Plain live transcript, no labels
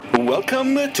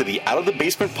Welcome to the Out of the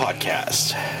Basement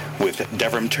podcast with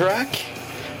Devram Turak,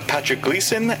 Patrick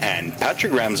Gleason, and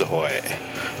Patrick Ramsahoy.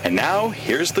 And now,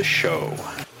 here's the show.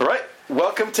 All right,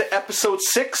 welcome to episode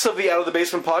 6 of the Out of the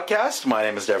Basement podcast. My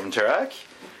name is Devram Turak.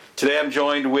 Today I'm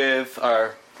joined with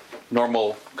our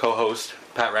normal co-host,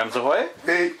 Pat Ramsahoy.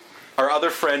 Hey. Our other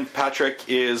friend, Patrick,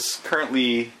 is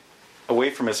currently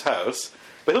away from his house,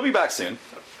 but he'll be back soon.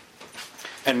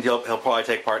 And he'll probably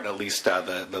take part in at least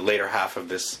the later half of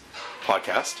this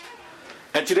podcast.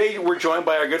 And today we're joined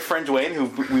by our good friend Dwayne, who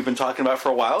we've been talking about for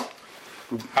a while.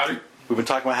 Howdy. We've been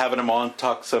talking about having him on,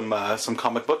 talk some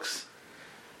comic books.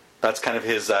 That's kind of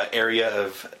his area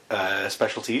of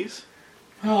specialties.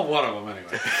 Well, one of them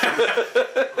anyway.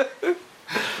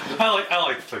 I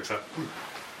like to think so.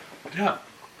 Yeah.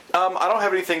 I don't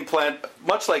have anything planned,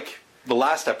 much like the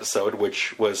last episode,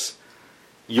 which was,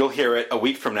 you'll hear it a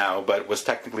week from now, but was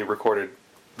technically recorded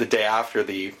the day after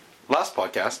the last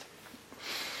podcast.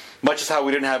 Much as how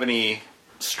we didn't have any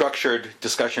structured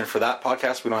discussion for that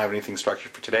podcast, we don't have anything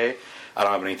structured for today. I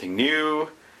don't have anything new.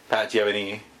 Pat, do you have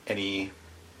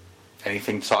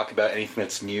anything to talk about? Anything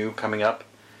that's new coming up?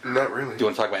 Not really. Do you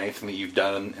want to talk about anything that you've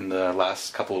done in the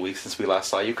last couple of weeks since we last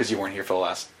saw you? Because you weren't here for the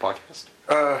last podcast.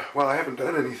 Well, I haven't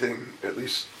done anything, at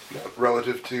least not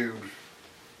relative to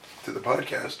the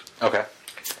podcast. Okay.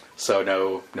 So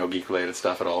no geek-related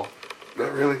stuff at all?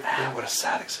 Not really. Man, what a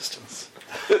sad existence.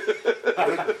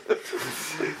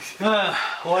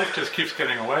 Life just keeps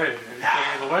getting away.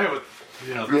 Getting in the way with,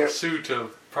 the pursuit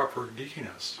of proper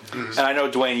geekiness. And I know,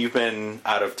 Dwayne, you've been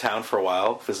out of town for a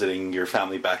while, visiting your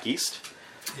family back east.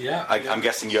 Yeah. I'm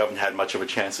guessing you haven't had much of a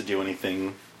chance to do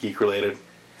anything geek-related.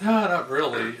 No, not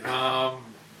really.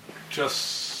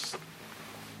 Just,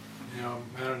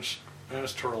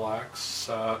 managed to relax.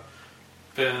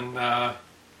 Been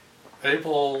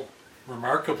able,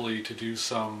 remarkably, to do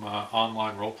some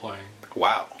online role-playing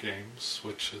games,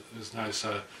 which is nice.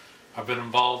 I've been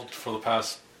involved for the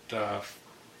past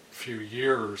few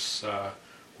years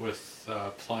with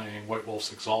playing White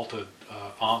Wolf's Exalted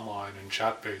online and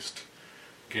chat-based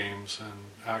games, and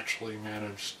actually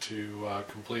managed to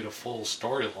complete a full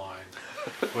storyline,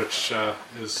 which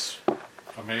is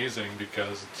amazing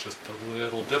because it's just a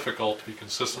little difficult to be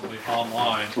consistently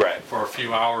online for a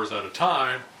few hours at a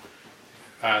time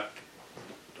at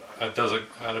a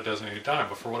designated time.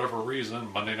 But for whatever reason,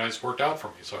 Monday nights worked out for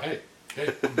me. So hey.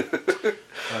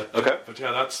 Okay. But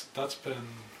yeah, that's been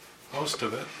most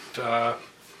of it.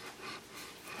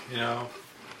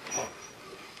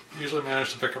 Usually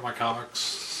manage to pick up my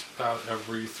comics about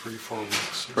every 3-4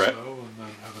 weeks or so, and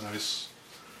then have a nice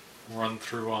run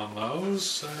through on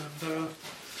those, and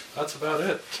that's about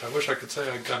it. I wish I could say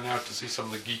I'd gotten out to see some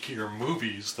of the geekier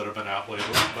movies that have been out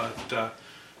lately, but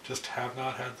just have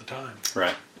not had the time.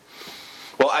 Right.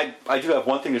 Well, I do have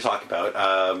one thing to talk about.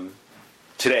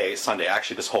 Today, Sunday,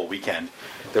 actually this whole weekend,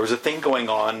 there was a thing going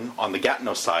on the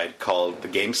Gatineau side called the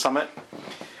Game Summit,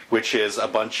 which is a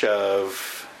bunch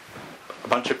of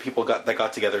people that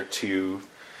got together to.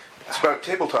 It's about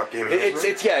tabletop gaming.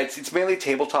 It's mainly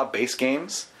tabletop based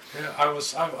games. Yeah, I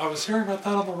was hearing about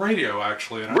that on the radio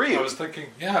actually, and I was thinking,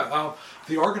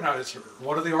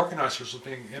 one of the organizers was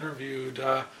being interviewed.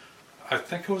 I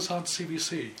think it was on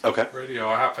CBC radio.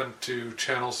 I happened to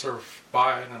channel surf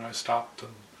by it, and I stopped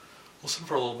and listened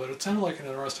for a little bit. It sounded like an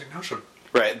interesting notion.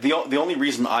 Right. The only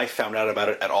reason I found out about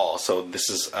it at all, so this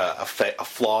is a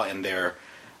flaw in their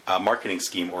marketing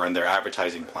scheme or in their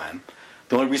advertising plan.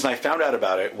 The only reason I found out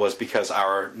about it was because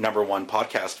our number one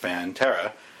podcast fan,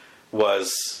 Tara,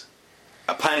 was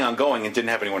planning on going and didn't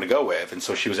have anyone to go with, and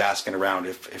so she was asking around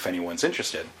if anyone's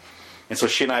interested. And so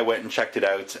she and I went and checked it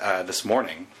out this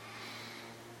morning.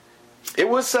 It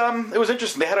was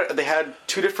interesting. They had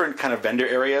two different kind of vendor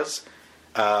areas.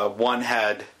 One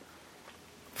had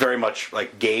very much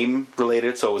like game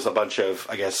related, so it was a bunch of,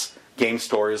 I guess, game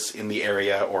stores in the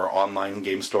area or online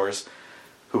game stores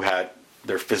who had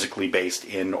they're physically based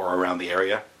in or around the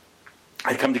area.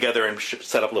 I'd come together and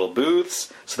set up little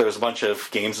booths, so there was a bunch of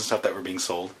games and stuff that were being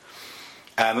sold.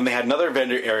 And then they had another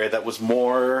vendor area that was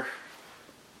more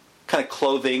kind of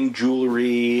clothing,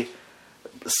 jewelry,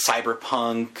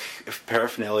 cyberpunk,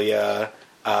 paraphernalia,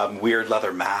 weird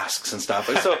leather masks and stuff.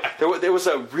 And so there was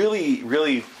a really,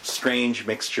 really strange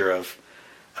mixture of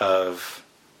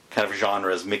kind of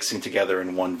genres mixing together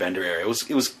in one vendor area.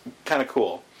 It was kind of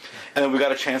cool. And then we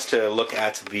got a chance to look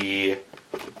at the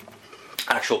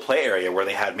actual play area where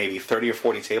they had maybe 30 or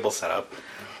 40 tables set up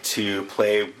to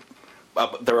play.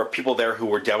 There were people there who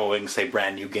were demoing, say,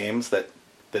 brand new games that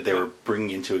they were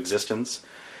bringing into existence.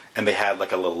 And they had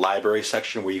like a little library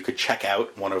section where you could check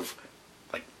out one of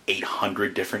like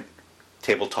 800 different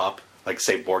tabletop like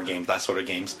say board games, that sort of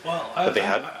games. Well, that they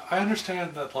had. I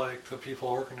understand that like the people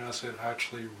organize it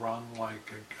actually run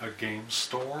like a game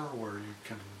store where you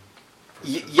can.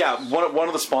 Yeah, one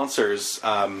of the sponsors.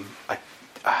 I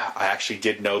actually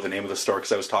did know the name of the store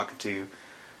because I was talking to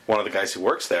one of the guys who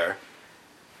works there.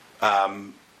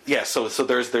 Yeah, so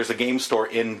there's a game store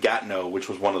in Gatineau, which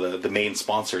was one of the main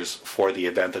sponsors for the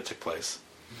event that took place.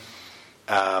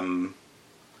 And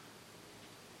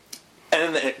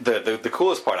then the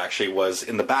coolest part actually was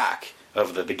in the back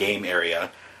of the game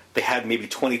area, they had maybe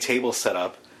 20 tables set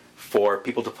up for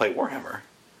people to play Warhammer,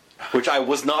 which I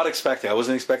was not expecting. I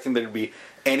wasn't expecting there to be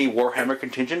any Warhammer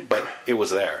contingent, but it was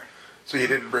there. So you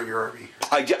didn't bring your army?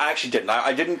 I actually didn't.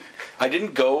 I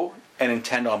didn't go and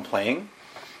intend on playing.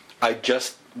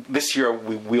 This year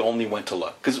we only went to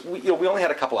look because we only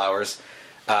had a couple hours.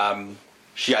 I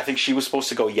think she was supposed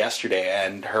to go yesterday,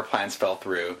 and her plans fell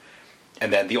through.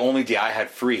 And then the only day I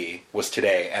had free was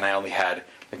today, and I only had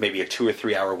like maybe a 2 or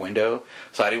 3 hour window.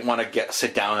 So I didn't want to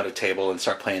sit down at a table and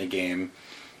start playing a game,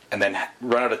 and then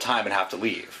run out of time and have to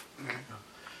leave.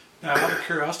 Now, out of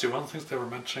curiosity, one of the things they were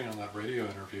mentioning on that radio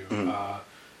interview,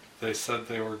 they said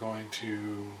they were going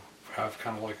to have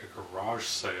kind of like a garage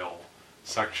sale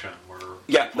section where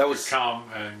people could come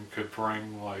and could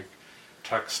bring like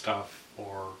tech stuff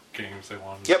or games they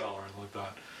wanted to sell or anything like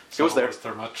that. So it was there. Was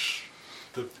there much?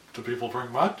 Do people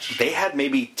bring much? They had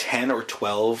maybe 10 or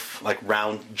 12 like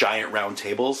giant round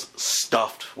tables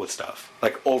stuffed with stuff,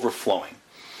 like overflowing.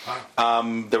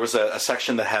 Wow. There was a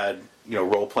section that had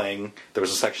role playing. There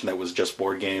was a section that was just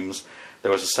board games.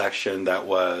 There was a section that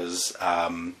was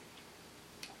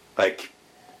like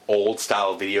old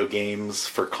style video games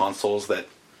for consoles that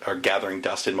are gathering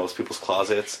dust in most people's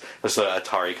closets. There's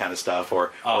Atari kind of stuff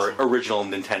or original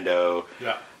Nintendo,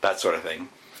 that sort of thing.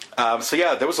 So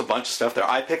yeah, there was a bunch of stuff there.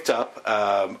 I picked up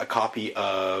a copy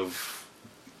of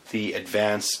the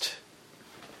advanced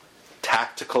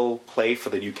tactical play for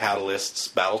the new Catalyst's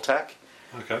BattleTech.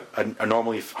 Okay. A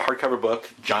normally hardcover book,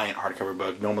 giant hardcover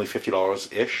book, normally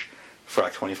 $50-ish for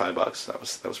like $25. That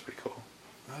was pretty cool.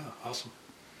 Oh, awesome.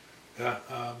 Yeah.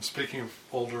 Speaking of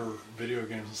older video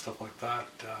games and stuff like that,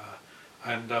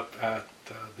 I ended up at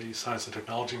the Science and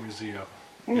Technology Museum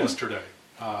yesterday.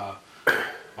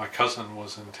 My cousin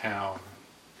was in town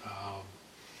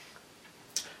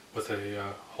with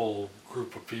a whole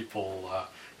group of people.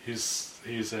 He's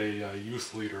a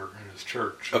youth leader in his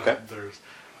church. Okay. There's,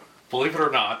 believe it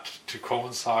or not, to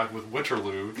coincide with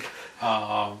Winterlude,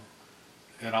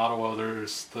 in Ottawa,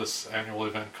 there's this annual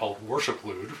event called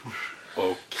Worshiplude.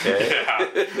 Okay.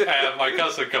 Yeah. And my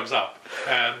cousin comes up,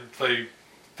 and they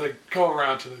go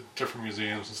around to the different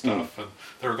museums and stuff, and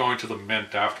they're going to the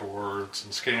Mint afterwards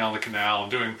and skating on the canal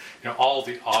and doing all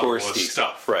the Ottawa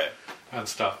stuff, right? And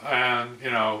stuff, and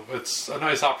it's a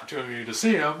nice opportunity to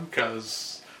see him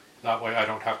because that way I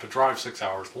don't have to drive 6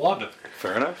 hours to London.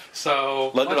 Fair enough.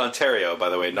 So London, Ontario, by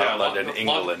the way, not London,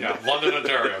 England. London,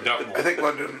 Ontario, definitely. I think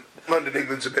London,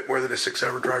 England's a bit more than a 6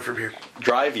 hour drive from here.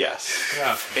 Drive, yes.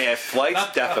 Yeah. And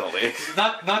flights, definitely.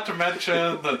 Not to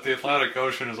mention that the Atlantic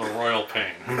Ocean is a royal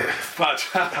pain. But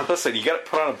listen, you got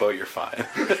to put on a boat, you're fine.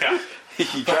 Yeah.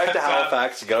 You drive to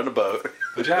Halifax, you get on a boat.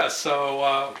 But yeah,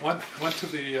 so went to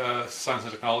the Science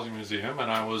and Technology Museum, and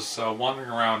I was wandering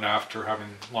around after having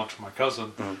lunch with my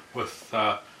cousin with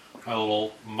my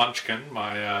little munchkin,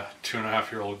 my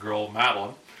 2.5-year-old girl,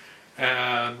 Madeline.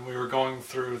 And we were going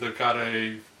through, they've got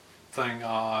a thing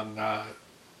on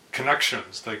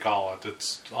connections, they call it.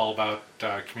 It's all about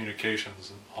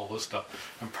communications and all this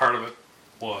stuff. And part of it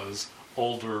was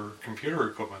older computer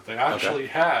equipment. They actually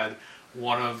had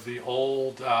one of the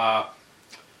old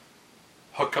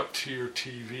hook up to your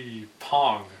TV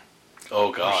Pong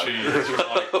machines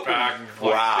like back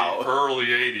the early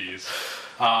 80s.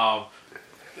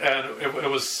 And it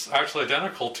was actually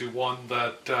identical to one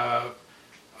that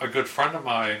a good friend of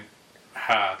mine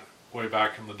had way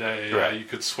back in the day. Right. You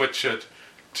could switch it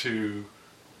to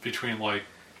between like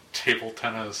table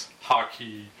tennis,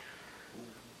 hockey,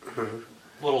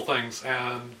 little things,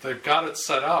 and they've got it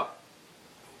set up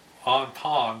on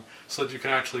Pong so that you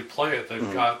can actually play it.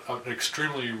 They've got an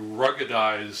extremely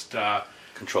ruggedized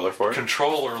controller for it.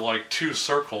 Controller, like 2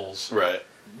 circles, right?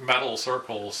 Metal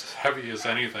circles, heavy as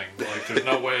anything. Like there's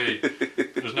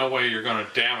no way you're going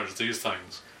to damage these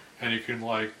things, and you can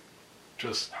like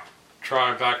just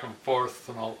drive back and forth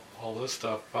and all this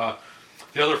stuff.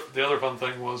 The other fun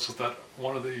thing was that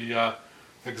one of the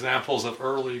examples of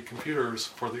early computers,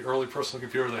 for the early personal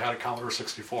computer, they had a Commodore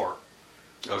 64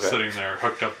 sitting there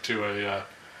hooked up to a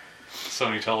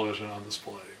Sony television on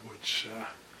display, which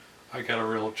I got a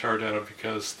real charge out of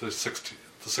because the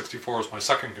 64 was my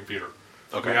second computer.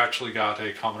 Okay. We actually got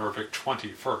a Commodore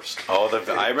VIC-20 first. Oh,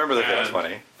 I remember the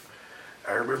VIC-20.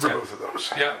 I remember both of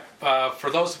those. Yeah. For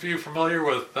those of you familiar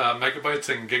with megabytes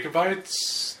and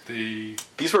gigabytes, the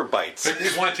These were bytes.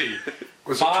 VIC-20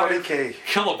 Was it 20K?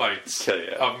 kilobytes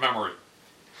Yeah. of memory.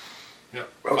 Yeah.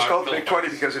 Well, it's 5 called kilobytes.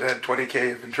 VIC-20 because it had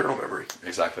 20K of internal memory.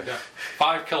 Exactly. Yeah.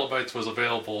 5 kilobytes was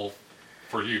available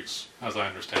for use, as I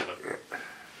understand it.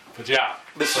 But yeah,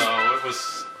 so it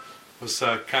was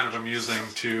kind of amusing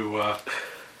to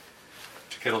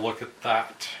get a look at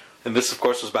that. And this, of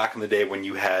course, was back in the day when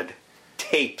you had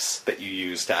tapes that you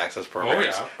used to access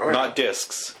programs, Oh, yeah. not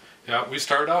discs. Yeah, we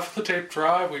started off with the tape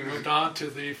drive. We moved on to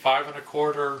the 5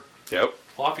 1/4 Yep.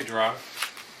 floppy drive.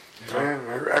 You know,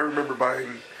 I remember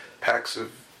buying packs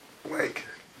of blank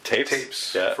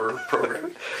tapes Yeah. for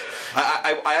programming.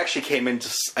 I actually came in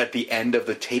just at the end of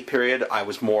the tape period. I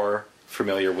was more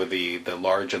familiar with the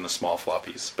large and the small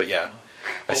floppies. But yeah,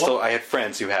 I had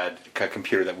friends who had a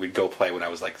computer that we'd go play when I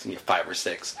was like 5 or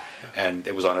 6, and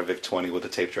it was on a VIC-20 with a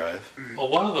tape drive. Well,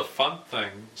 one of the fun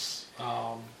things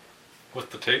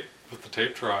with the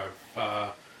tape drive,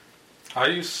 I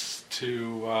used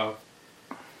to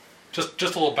just a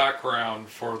little background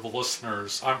for the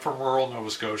listeners. I'm from rural Nova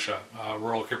Scotia,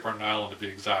 rural Cape Breton Island to be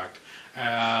exact,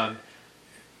 and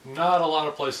not a lot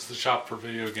of places to shop for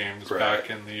video games back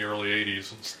in the early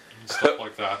 '80s and stuff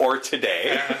like that. Or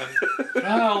today. And,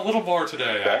 a little more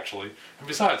today, actually. And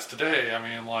besides, today, I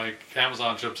mean, like,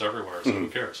 Amazon ships everywhere, so who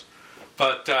cares?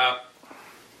 But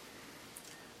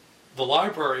the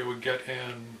library would get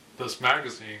in this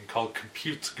magazine called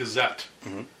Compute's Gazette,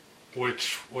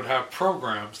 which would have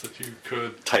programs that you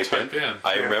could type in.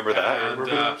 I remember that.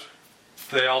 And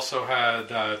they also had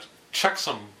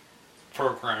checksum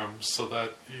programs so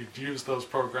that you'd use those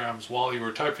programs while you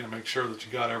were typing to make sure that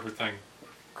you got everything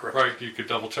Correct. right. You could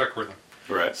double check everything.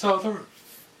 Right. So there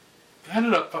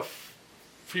ended up a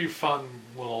few fun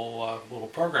little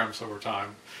programs over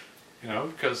time,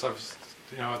 because I was,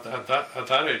 at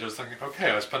that age I was thinking,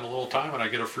 okay, I spend a little time and I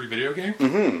get a free video game.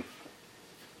 Mm-hmm.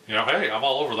 Hey, I'm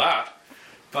all over that.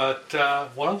 But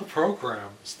one of the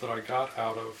programs that I got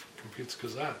out of Compute's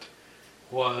Gazette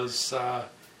was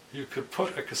you could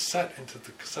put a cassette into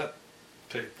the cassette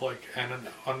tape, and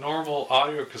a normal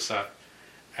audio cassette,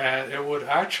 and it would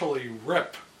actually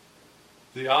rip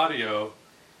the audio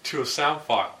to a sound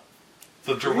file.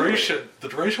 The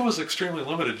duration was extremely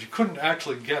limited. You couldn't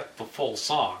actually get the full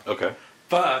song. Okay.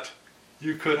 But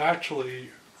you could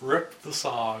actually rip the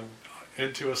song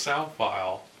into a sound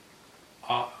file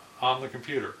on the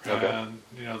computer. Okay. And,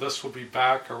 this would be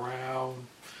back around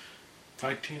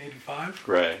 1985.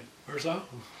 Right. Or so.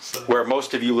 Where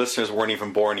most of you listeners weren't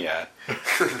even born yet.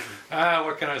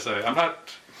 What can I say?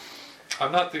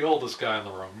 I'm not the oldest guy in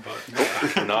the room,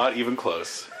 but Not even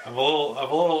close. I'm a little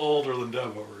older than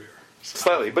Deb over here. So.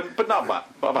 Slightly, but not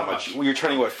much. You're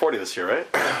turning 40 this year, right?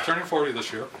 I'm turning 40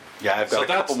 this year. Yeah, I've got a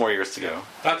couple more years to go.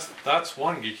 That's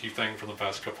one geeky thing from the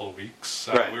past couple of weeks.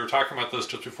 Right. We were talking about this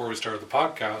just before we started the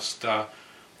podcast.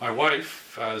 My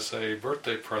wife, as a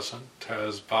birthday present,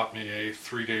 has bought me a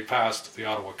 3-day pass to the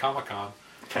Ottawa Comic Con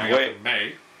coming up in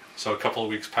May. So a couple of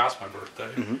weeks past my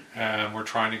birthday. And we're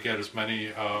trying to get as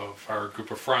many of our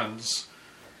group of friends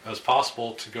as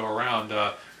possible to go around.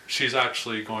 She's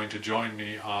actually going to join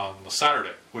me on the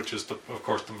Saturday, which is, of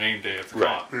course, the main day of the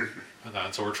con. And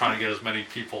then, so we're trying to get as many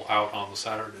people out on the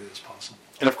Saturday as possible.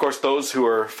 And of course, those who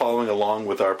are following along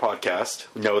with our podcast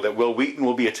know that Will Wheaton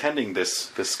will be attending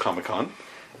this Comic-Con,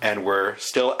 and we're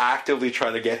still actively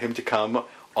trying to get him to come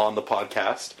on the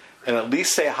podcast and at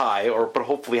least say hi, but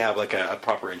hopefully have like a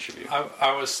proper interview.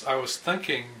 I was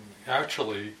thinking,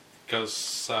 actually,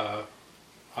 because I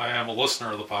am a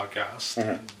listener of the podcast,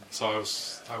 and so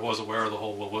I was aware of the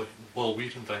whole Will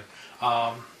Wheaton thing.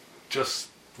 Just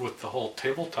with the whole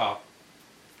tabletop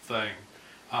thing,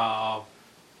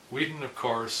 Wheaton, of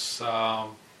course,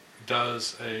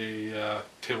 does a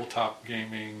tabletop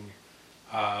gaming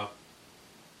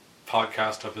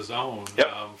podcast of his own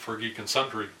for Geek and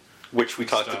Sundry, which we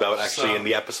talked about actually in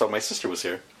the episode my sister was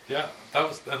here. Yeah, that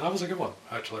was a good one.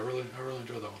 Actually, I really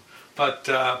enjoyed that one. But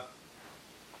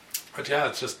yeah,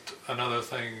 it's just another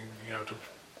thing to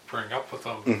bring up with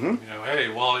them. Hey,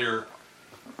 while you're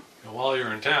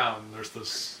in town, there's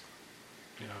this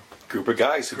group of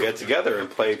guys who get together and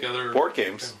play board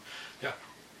games. Yeah,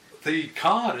 the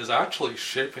con is actually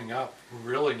shaping up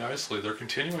really nicely. They're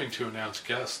continuing to announce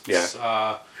guests.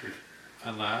 Yeah.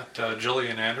 And that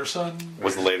Gillian Anderson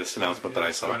was the latest announcement that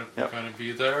I saw. Going to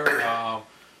be there.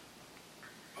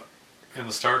 In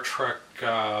the Star Trek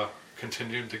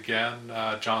contingent again,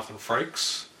 Jonathan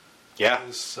Frakes. Yeah,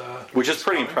 which is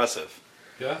pretty impressive.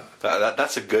 Yeah,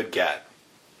 that's a good get.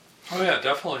 Oh yeah,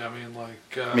 definitely. I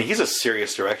mean, he's a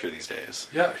serious director these days.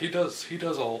 Yeah, he does. He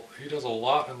does a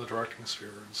lot in the directing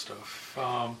sphere and stuff.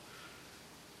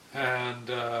 And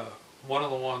one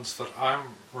of the ones that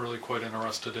I'm really quite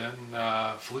interested in,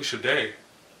 Felicia Day,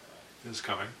 is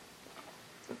coming.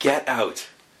 Get Out.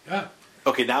 Yeah.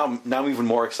 Okay, now I'm even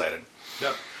more excited.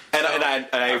 Yeah. And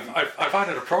I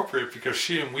find it appropriate because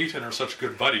she and Wheaton are such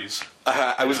good buddies.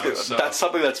 That's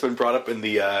something that's been brought up in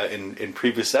the in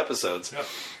previous episodes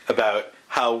about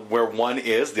how where one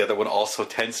is, the other one also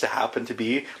tends to happen to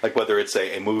be, like whether it's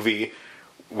a movie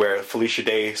where Felicia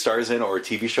Day stars in or a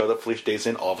TV show that Felicia Day's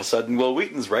in, all of a sudden Will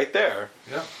Wheaton's right there.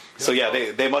 Yeah. So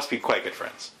they must be quite good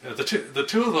friends. Yeah, the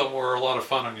two of them were a lot of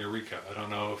fun on Eureka. I don't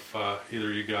know if either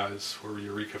of you guys were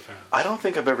Eureka fans. I don't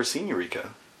think I've ever seen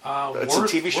Eureka. It's a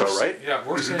TV show, right? Yeah,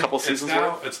 we're seeing a couple seasons.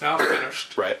 It's now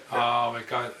finished. Right.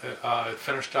 It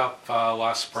finished up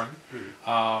last spring,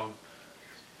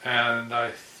 and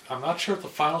I'm not sure if the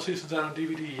final season's out on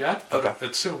DVD yet, but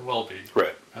it soon will be.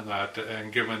 Right.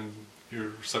 And given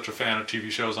you're such a fan of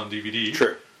TV shows on DVD,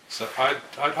 sure. So I'd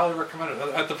highly recommend it.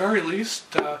 At the very least,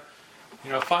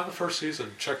 find the first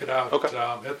season, check it out. Okay.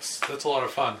 It's a lot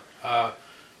of fun.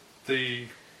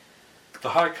 The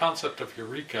high concept of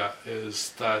Eureka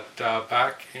is that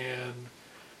back in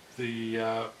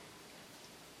the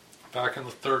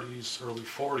 30s, early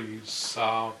 40s,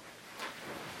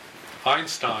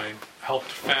 Einstein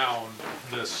helped found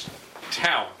this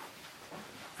town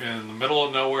in the middle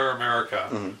of nowhere,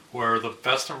 America, where the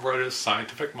best and brightest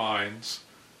scientific minds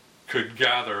could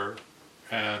gather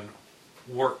and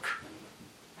work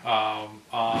on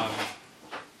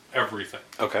everything.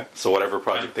 Okay, so whatever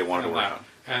project they wanted to work on.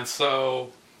 And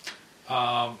so,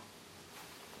 so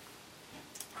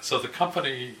the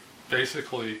company,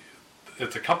 basically,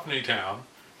 it's a company town,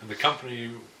 and the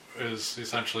company is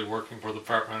essentially working for the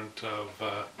Department of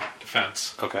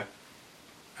Defense. Okay.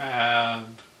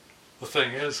 And the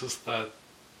thing is that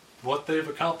what they've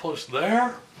accomplished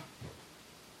there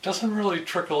doesn't really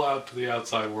trickle out to the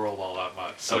outside world all that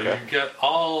much. So you get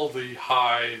all the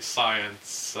high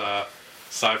science,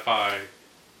 sci-fi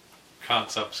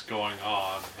concepts going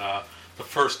on. The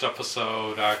first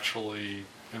episode actually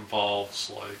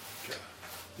involves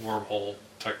wormhole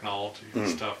technology and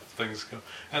stuff. Things go,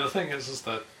 and the thing is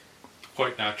that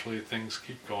quite naturally things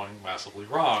keep going massively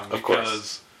wrong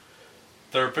because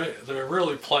they're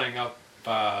really playing up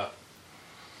the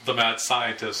mad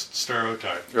scientist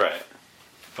stereotype. Right.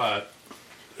 But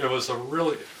it was a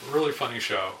really, really funny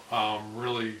show.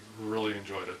 Really, really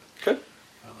enjoyed it. Good.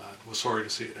 And I was sorry to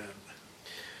see it end.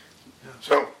 Yeah.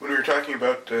 So, when we were talking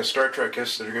about Star Trek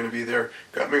guests that are going to be there,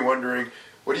 got me wondering,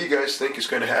 what do you guys think is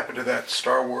going to happen to that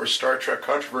Star Wars, Star Trek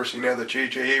controversy now that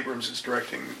J.J. Abrams is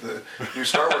directing the new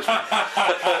Star Wars movie?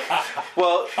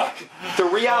 Well, the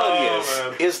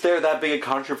reality is there that big a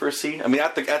controversy? I mean,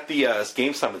 at the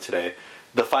Game Summit today,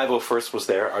 the 501st was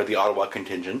there, or the Ottawa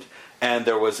contingent, and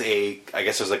there was a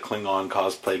Klingon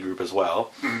cosplay group as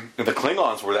well. Mm-hmm. The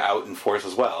Klingons were out in force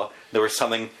as well. There was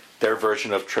something, their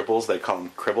version of tribbles, they call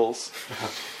them cribbles.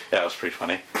 Yeah, it was pretty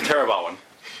funny. Terrible one.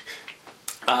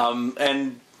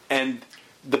 And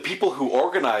the people who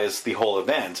organized the whole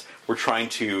event were trying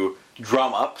to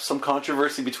drum up some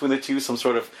controversy between the two, some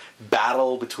sort of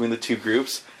battle between the two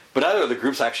groups. But neither of the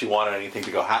groups actually wanted anything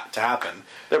to to happen.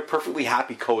 They're perfectly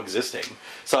happy coexisting.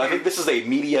 So I think this is a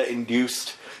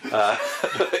media-induced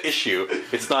issue.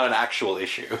 It's not an actual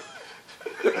issue.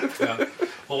 Yeah.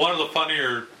 Well, one of the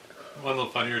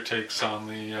funnier takes on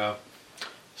the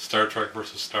Star Trek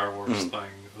versus Star Wars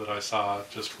thing that I saw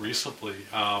just recently.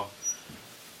 I'm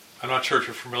not sure if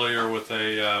you're familiar with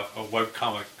a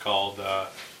webcomic called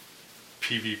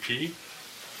PvP.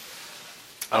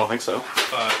 I don't think so.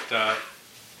 But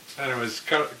anyways,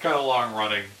 kind of long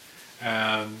running,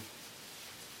 and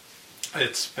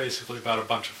it's basically about a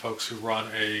bunch of folks who run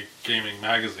a gaming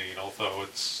magazine, although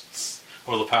it's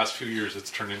over the past few years it's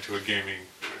turned into a gaming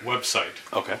website.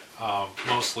 Okay.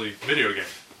 Mostly video game.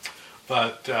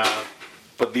 But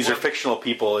these are fictional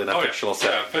people in a fictional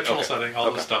setting. Yeah, fictional setting,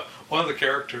 all this stuff. One of the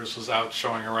characters was out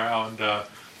showing around an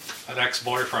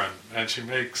ex-boyfriend, and she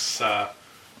makes a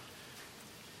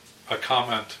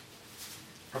comment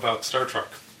about Star Trek.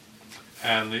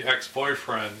 And the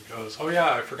ex-boyfriend goes, "Oh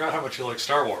yeah, I forgot how much you like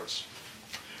Star Wars."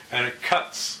 And it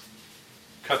cuts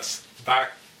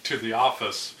back to the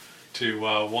office to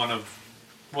one of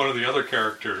the other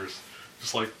characters,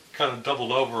 just kind of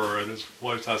doubled over, and his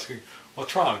wife's asking,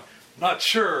 "What's wrong?" "Not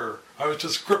sure. I was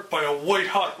just gripped by a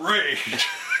white-hot rage."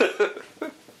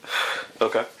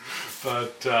 Okay.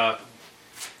 But no.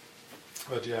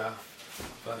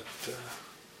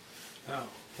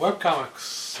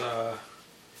 Webcomics,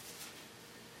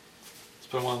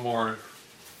 been one of the more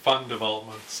fun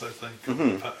developments, I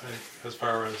think, as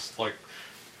far as like.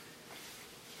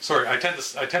 Sorry, I tend to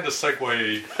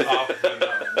segue off in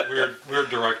weird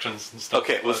directions and stuff.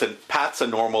 Okay, listen, Pat's a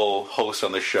normal host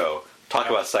on the show. Talk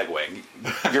about segueing.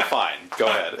 You're fine. Go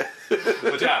ahead.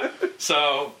 But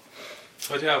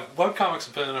yeah, webcomics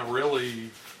have been a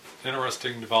really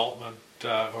interesting development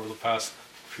over the past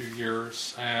few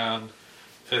years, and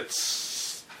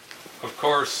it's, of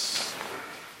course,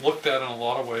 looked at in a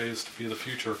lot of ways to be the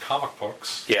future of comic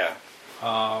books. Yeah.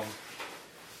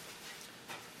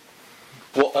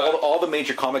 Well, all the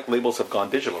major comic labels have gone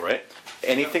digital, right?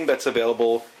 Anything that's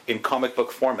available in comic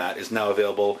book format is now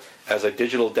available as a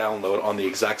digital download on the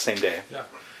exact same day. Yeah.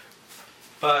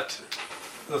 But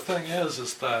the thing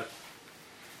is that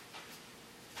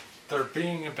they're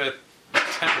being a bit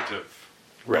tentative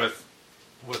with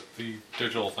the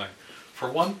digital thing.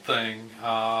 For one thing,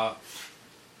 the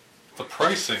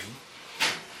pricing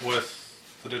with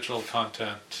the digital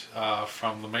content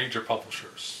from the major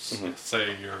publishers,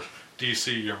 say your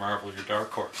DC, your Marvel, your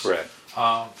Dark Horse. Right.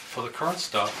 For the current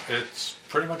stuff, it's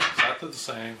pretty much exactly the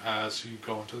same as you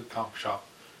go into the comic shop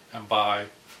and buy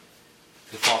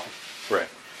your copy. Right.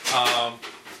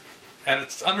 And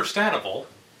it's understandable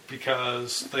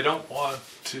because they don't want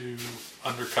to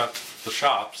undercut the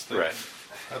shops. Right.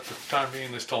 At the time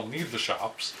being, they still need the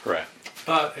shops. Right.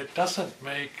 But it doesn't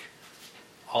make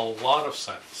a lot of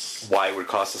sense. Why it would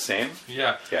cost the same?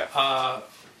 Yeah. Yeah.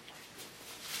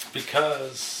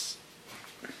 Because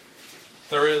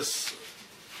there is,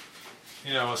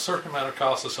 a certain amount of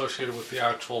cost associated with the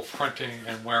actual printing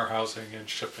and warehousing and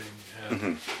shipping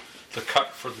and the cut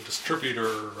for the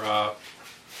distributor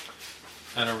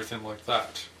and everything like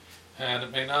that. And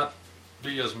it may not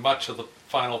be as much of the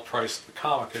final price of the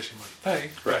comic as you might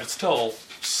think, but it's still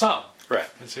some. Right.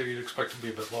 And so you'd expect it to be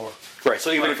a bit lower. Right.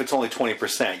 So even if it's only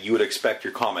 20%, you would expect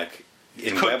your comic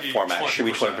in web format should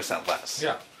be 20% less.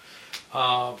 Yeah.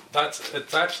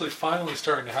 It's actually finally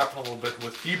starting to happen a little bit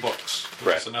with ebooks,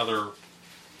 which is another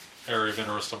area of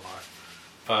interest of mine.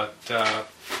 But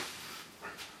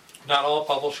not all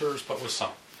publishers, but with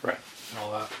some. Right. And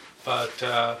all that. But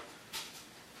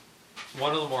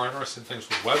one of the more interesting things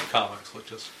with webcomics,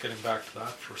 which is getting back to that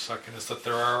for a second, is that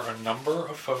there are a number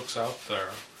of folks out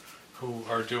there who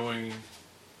are doing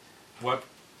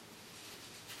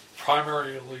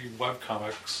primarily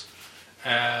webcomics,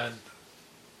 and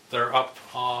they're up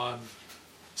on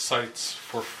sites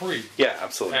for free. Yeah,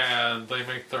 absolutely. And they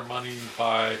make their money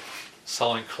by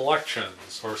selling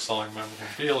collections or selling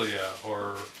memorabilia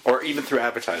or even through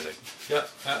advertising. Yeah.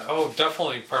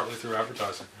 Definitely partly through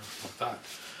advertising and everything like that.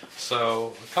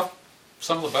 So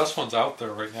some of the best ones out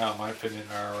there right now, in my opinion,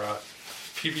 are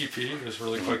PvP is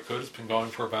really quite good. It's been going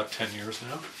for about 10 years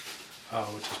now,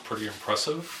 which is pretty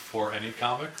impressive for any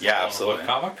comic. Yeah, absolutely. A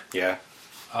comic. Yeah.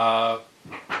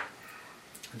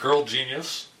 Girl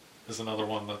Genius is another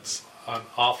one that's an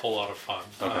awful lot of fun.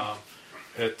 Okay.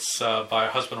 It's by a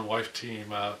husband and wife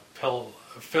team, Phil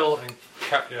and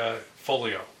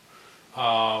Folio.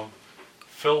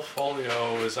 Phil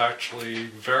Folio is actually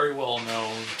very well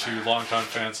known to longtime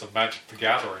fans of Magic the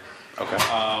Gathering. Okay.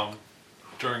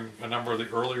 During a number of the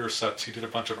earlier sets, he did a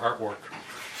bunch of artwork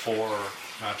for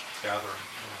Magic the Gathering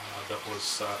that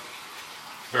was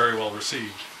very well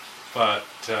received, but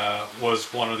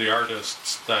was one of the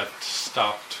artists that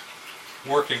stopped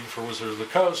working for Wizard of the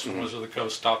Coast when Wizard of the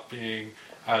Coast stopped being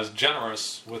as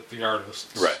generous with the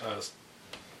artists as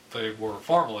they were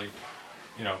formerly.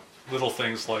 Little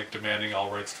things like demanding all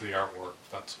rights to the artwork,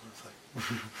 that sort of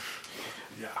thing.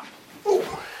 Yeah.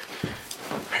 Oh.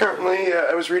 Apparently,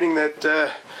 I was reading that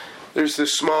there's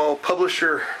this small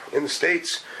publisher in the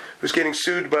States who's getting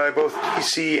sued by both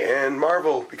DC and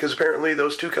Marvel because apparently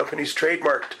those two companies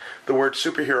trademarked the word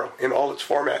superhero in all its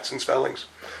formats and spellings.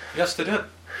 Yes, they did.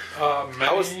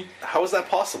 How is that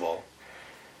possible?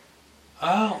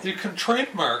 You can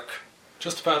trademark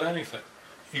just about anything.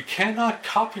 You cannot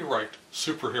copyright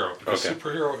superhero because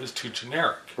superhero is too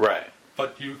generic. Right.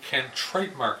 But you can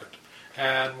trademark it.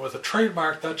 And with a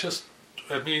trademark, it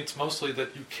means mostly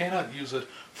that you cannot use it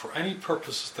for any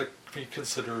purposes that can be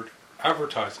considered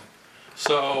advertising.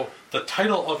 So the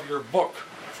title of your book,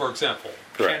 for example,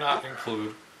 cannot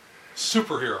include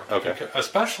superhero. Okay.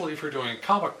 Especially if you're doing a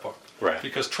comic book. Right.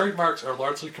 Because trademarks are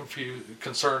largely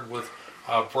concerned with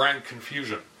brand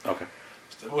confusion. Okay.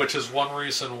 Which is one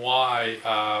reason why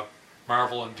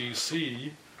Marvel and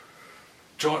DC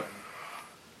jointly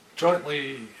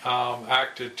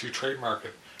acted to trademark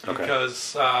it. Okay.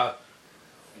 Because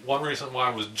one reason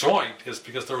why it was joint is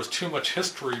because there was too much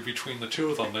history between the two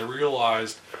of them. They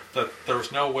realized that there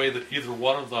was no way that either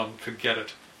one of them could get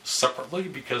it separately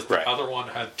because the Right. other one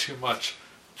had too much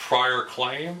prior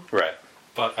claim. Right.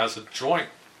 But as a joint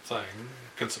thing,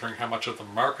 considering how much of the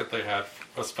market they had,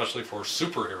 especially for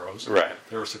superheroes, Right.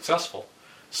 they were successful.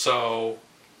 So,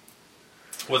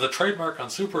 with a trademark on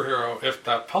superhero, if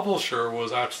that publisher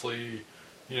was actually,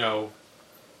 I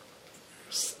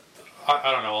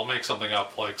don't know, I'll make something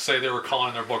up, like say they were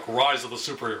calling their book Rise of the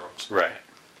Superheroes. Right.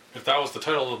 If that was the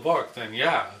title of the book, then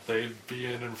yeah, they'd be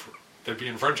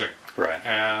infringing. Right.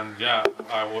 And yeah,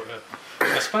 I would,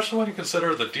 especially when you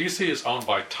consider that DC is owned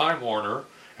by Time Warner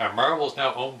and Marvel is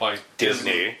now owned by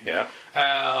Disney. Yeah.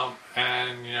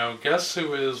 And guess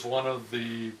who is one of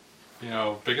the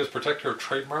biggest protector of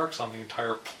trademarks on the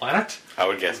entire planet? I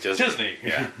would guess Disney. Disney.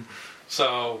 Yeah.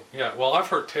 So yeah, well, I've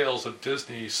heard tales of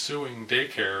Disney suing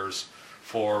daycares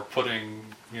for putting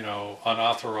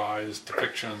unauthorized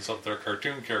depictions of their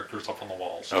cartoon characters up on the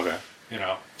walls. Okay.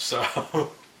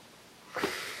 So.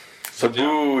 So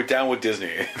boo, down with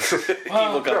Disney.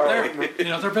 Evil company.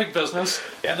 They're big business,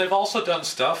 Yeah. and they've also done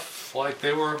stuff like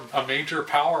they were a major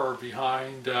power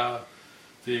behind the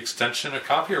extension of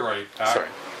copyright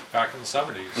back in the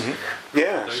 70s. Mm-hmm.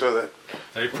 Yeah, so that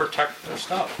They protect their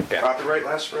stuff. Yeah. copyright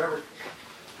lasts forever.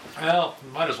 Well,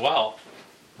 might as well.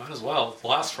 It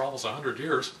lasts for almost 100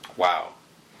 years. Wow.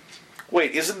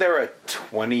 Wait, isn't there a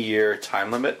 20-year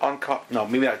time limit on No,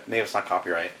 maybe it's not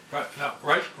copyright.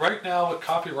 Right now, with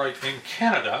copyright in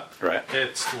Canada, Right.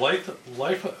 it's life.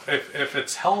 If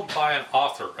it's held by an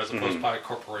author as opposed to by a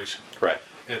corporation, Right.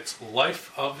 it's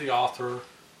life of the author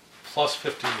plus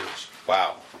 50 years.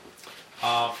 Wow.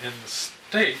 In the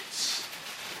States,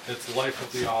 it's life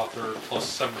of the author plus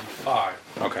 75.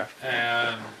 Okay.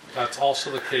 And that's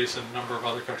also the case in a number of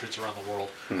other countries around the world.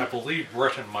 Hmm. I believe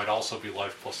Britain might also be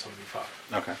life plus 75.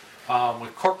 Okay.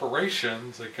 With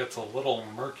corporations, it gets a little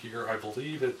murkier. I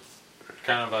believe it's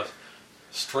kind of a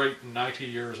straight 90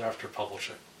 years after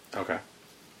publishing. Okay.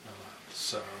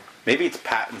 So, Maybe it's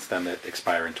patents then that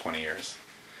expire in 20 years.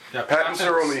 yeah, Patents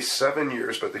are only 7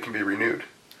 years, but they can be renewed.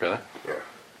 Really? Yeah.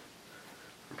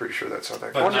 I'm pretty sure that's how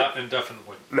that but goes. not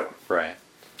indefinitely. No. Right.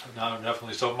 Not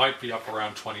indefinitely. So it might be up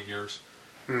around 20 years.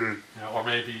 Or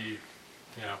maybe,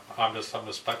 I'm just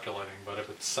speculating. But if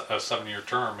it's a 7-year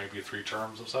term, maybe 3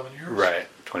 terms of 7 years. Right.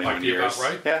 21 Might be years. about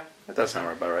right. Yeah, that does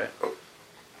sound about right.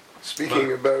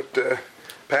 Speaking about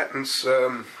patents,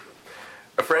 a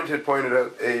friend had pointed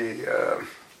out a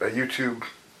YouTube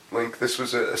link. This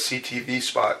was a CTV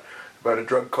spot about a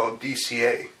drug called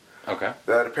DCA Okay.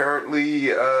 that apparently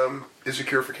is a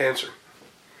cure for cancer.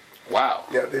 Wow.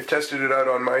 Yeah, they've tested it out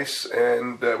on mice,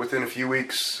 and within a few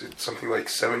weeks, it's something like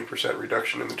 70%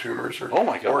 reduction in the tumors, Oh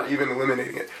my God. or even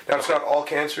eliminating it. Now, it's not all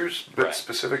cancers, but Right.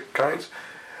 specific kinds.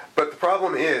 But the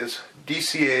problem is,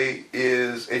 DCA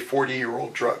is a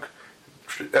 40-year-old drug,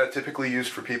 typically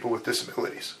used for people with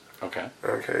disabilities. Okay.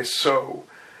 Okay, so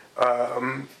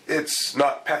it's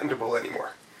not patentable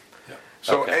anymore. Yeah.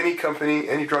 So Okay. any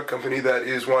drug company that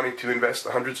is wanting to invest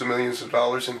the hundreds of millions of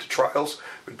dollars into trials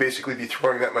would basically be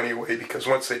throwing that money away, because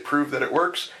once they prove that it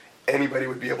works, anybody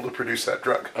would be able to produce that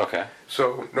drug. Okay.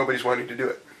 So nobody's wanting to do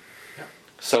it.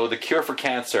 So the cure for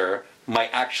cancer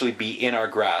might actually be in our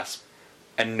grasp,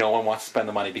 and no one wants to spend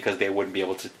the money because they wouldn't be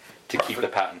able to keep the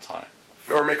patents on it.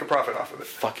 Or make a profit off of it.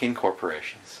 Fucking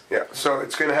corporations. Yeah, so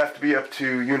it's going to have to be up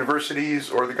to universities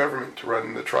or the government to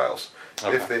run the trials,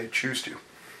 if they choose to.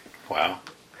 Wow.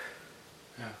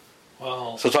 Yeah.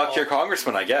 Well. So talk to your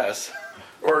congressman, I guess.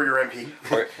 Or your MP.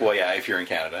 Well, yeah, if you're in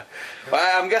Canada.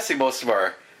 I'm guessing most of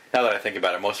our, now that I think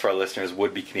about it, most of our listeners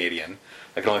would be Canadian.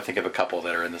 I can only think of a couple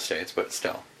that are in the States, but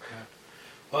still. Yeah.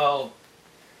 Well,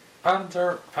 patents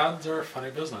are a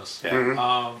funny business.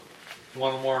 Yeah.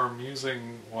 One of the more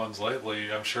amusing ones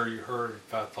lately, I'm sure you heard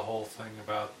about the whole thing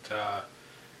about, I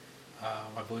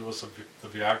believe it was the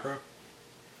Viagra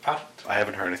patent. I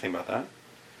haven't heard anything about that.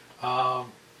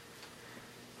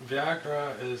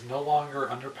 Viagra is no longer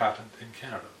under patent in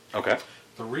Canada. Okay.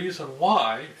 The reason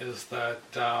why is that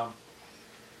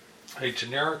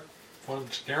one of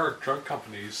the generic drug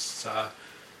companies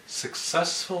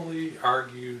successfully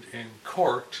argued in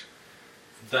court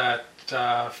that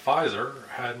Pfizer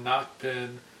had not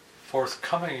been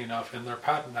forthcoming enough in their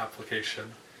patent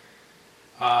application.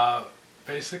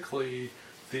 Basically,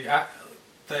 they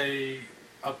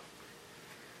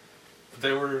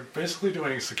were basically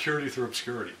doing security through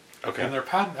obscurity. Okay. In their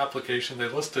patent application, they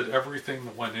listed everything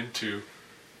that went into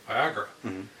Viagra,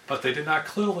 but they did not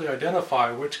clearly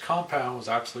identify which compound was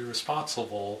actually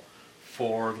responsible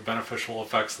for the beneficial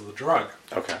effects of the drug.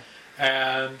 Okay.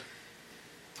 And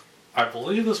I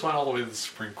believe this went all the way to the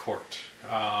Supreme Court.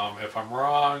 If I'm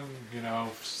wrong,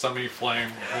 send me flame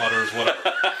letters,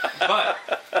 whatever. But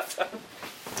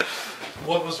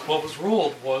what was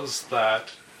ruled was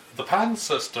that the patent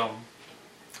system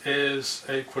is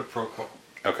a quid pro quo.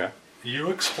 Okay. You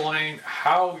explain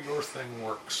how your thing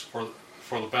works for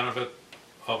the benefit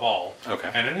of all. Okay.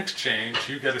 And in exchange,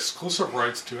 you get exclusive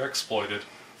rights to exploit it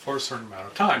for a certain amount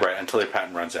of time. Right, until the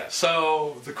patent runs out.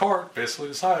 So the court basically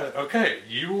decided, okay,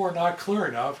 you are not clear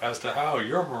enough as to how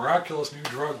your miraculous new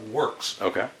drug works.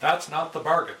 Okay. That's not the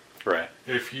bargain. Right.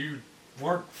 If you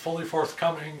weren't fully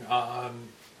forthcoming on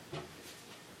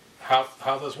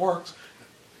how this works,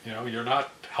 you're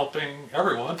not helping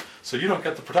everyone, so you don't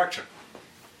get the protection.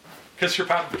 Kiss your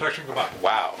patent protection goodbye.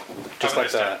 Wow. Just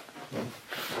like that.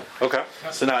 Okay.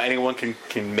 So now anyone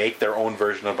can make their own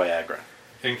version of Viagra.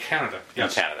 In Canada,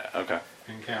 yes. In Canada, okay.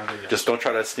 In Canada, yes. Just don't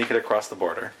try to sneak it across the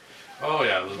border. Oh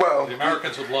yeah, the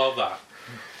Americans would love that.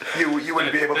 You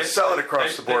wouldn't be able to sell it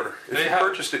across the border. If you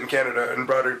purchased it in Canada and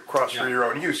brought it across for your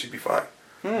own use, you'd be fine.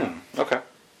 Okay.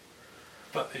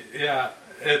 But yeah,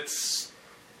 it's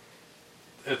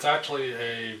actually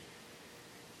a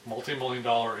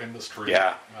multi-million-dollar industry.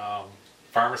 Yeah.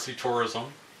 Pharmacy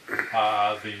tourism.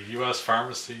 The U.S.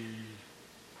 pharmacy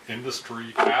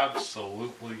industry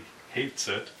absolutely hates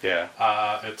it. Yeah.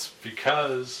 It's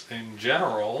because, in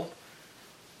general,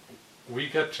 we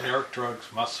get generic drugs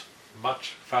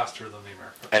much faster than the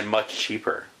Americans. And much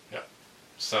cheaper. Yeah.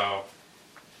 So,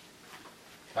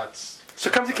 that's... So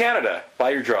come to Canada, buy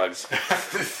your drugs,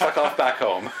 fuck off back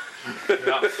home.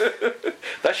 Yeah.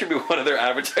 That should be one of their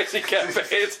advertising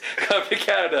campaigns. Come to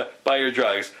Canada, buy your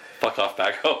drugs, fuck off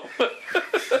back home.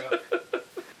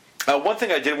 One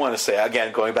thing I did want to say,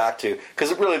 again, going back to,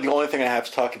 because really the only thing I have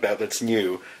to talk about that's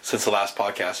new since the last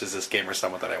podcast is this Gamer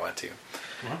Summit that I went to.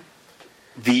 Mm-hmm.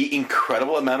 The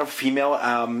incredible amount of female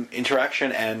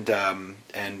interaction and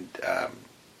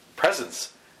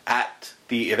presence at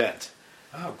the event.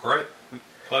 Oh, great.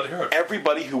 Glad to hear it.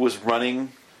 Everybody who was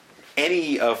running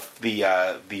any of the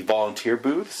volunteer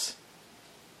booths,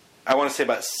 I want to say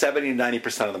about 70 to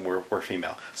 90% of them were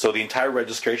female. So the entire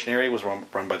registration area was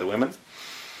run by the women.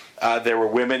 There were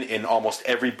women in almost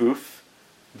every booth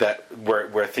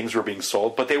where things were being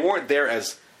sold, but they weren't there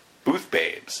as booth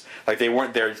babes. Like, they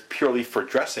weren't there purely for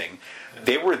dressing. Yeah.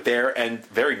 They were there and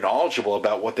very knowledgeable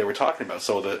about what they were talking about.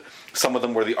 So some of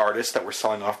them were the artists that were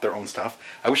selling off their own stuff.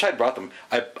 I wish I had brought them.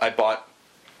 I bought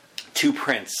 2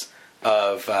 prints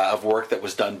of work that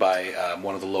was done by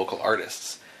one of the local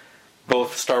artists.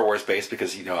 Both Star Wars based,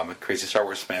 because I'm a crazy Star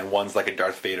Wars fan. One's like a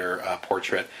Darth Vader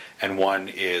portrait, and one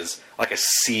is like a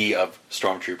sea of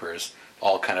stormtroopers,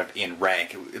 all kind of in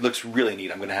rank. It looks really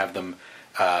neat. I'm going to have them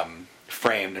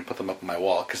framed and put them up on my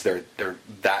wall because they're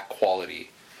that quality.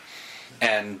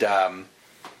 And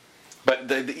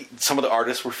but some of the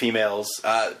artists were females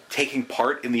taking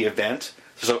part in the event,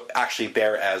 so actually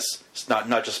there as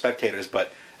not just spectators,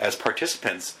 but as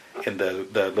participants in the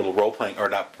little role-playing, or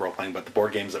not role-playing, but the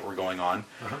board games that were going on.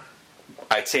 Uh-huh.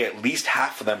 I'd say at least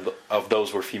half of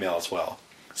those were female as well.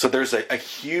 So there's a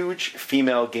huge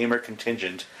female gamer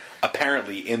contingent,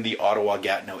 apparently, in the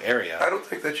Ottawa-Gatineau area. I don't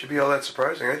think that should be all that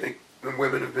surprising. I think the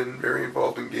women have been very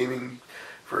involved in gaming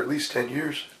for at least 10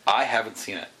 years. I haven't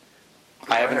seen it.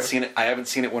 I haven't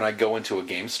seen it when I go into a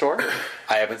game store.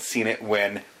 I haven't seen it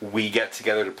when we get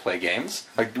together to play games.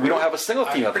 Like, we don't have a single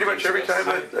female. Pretty much every time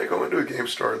I go into a game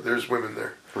store, there's women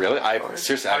there. Really?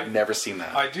 Seriously, I've never seen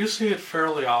that. I do see it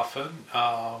fairly often.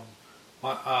 The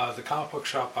comic book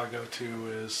shop I go to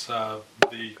is the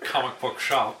comic book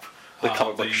shop. The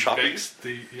comic book shoppies?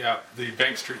 The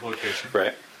Bank Street location.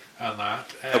 Right. And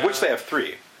that. Of which they have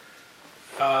 3.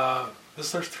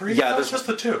 Is there 3? Yeah, there's just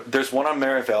the 2. There's one on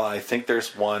Merivale, and I think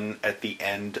there's one at the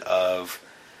end of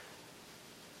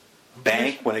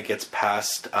Bank when it gets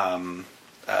past whatever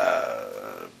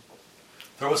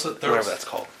that's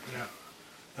called. Yeah,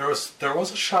 there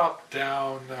was a shop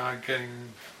down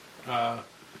getting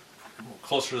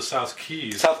closer to South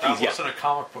Keys. That wasn't a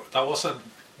comic book. That wasn't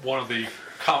one of the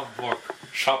comic book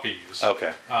shoppies.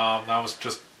 Okay. That was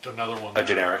just another one. A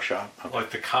generic shop. Okay. Like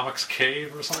the Comics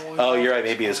Cave or something like that. Oh, you're right.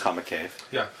 Maybe it is Comic Cave.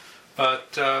 Yeah.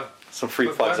 But... some free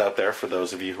plugs out there for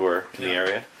those of you who are in the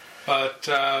area. But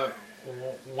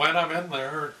when I'm in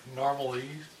there, normally,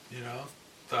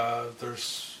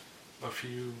 there's a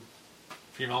few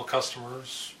female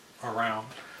customers around.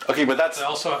 Okay, but that's...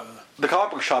 Also, the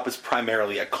comic book shop is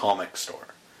primarily a comic store.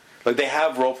 Like, they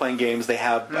have role-playing games, they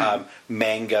have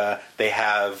manga, they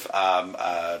have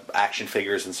action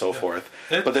figures and so forth,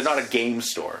 but they're not a game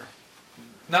store.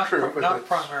 Not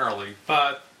primarily,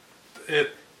 but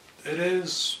it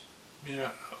is,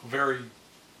 very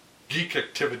geek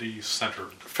activity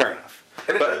centered. Fair enough.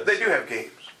 And they do have games.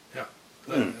 Yeah,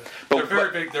 they're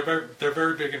very big. They're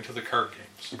very big into the card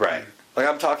games. Right. Like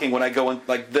I'm talking when I go in,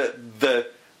 like the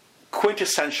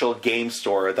quintessential game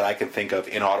store that I can think of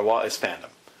in Ottawa is Fandom.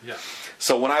 Yeah.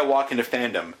 So when I walk into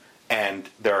Fandom and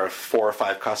there are 4 or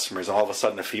 5 customers, and all of a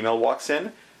sudden a female walks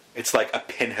in, it's like a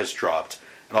pin has dropped,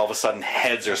 and all of a sudden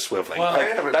heads are swiveling. Well, I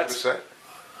haven't noticed that.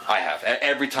 I have.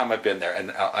 Every time I've been there, and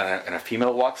a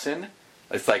female walks in,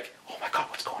 it's like, oh my god,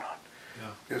 what's going on? Yeah.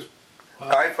 Because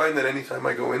I find that anytime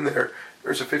I go in there,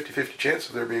 there's a 50-50 chance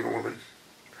of there being a woman.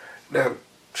 Now,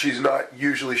 she's not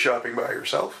usually shopping by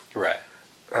herself, Right.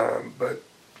 but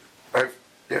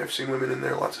I've seen women in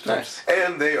there lots of times, Nice.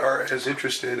 and they are as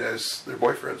interested as their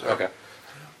boyfriends are. Okay.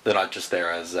 They're not just there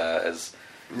as Because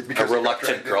a they got reluctant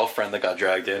dragged in. girlfriend that got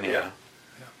dragged in. Yeah. Yeah.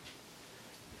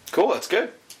 Cool. That's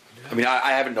good. Yeah. I mean,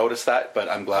 I haven't noticed that, but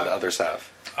I'm glad that others have.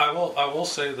 I will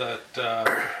say that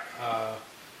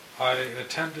I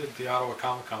attended the Ottawa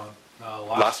Comic Con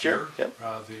last year? Yep.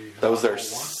 The That was their.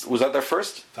 inaugural one. Was that their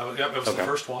first? It was Okay. the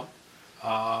first one,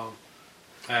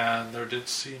 and there did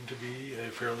seem to be a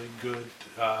fairly good,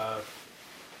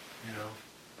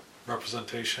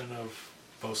 representation of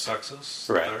both sexes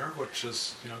Right. there, which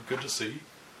is good to see.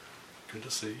 Good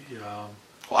to see. Well,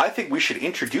 I think we should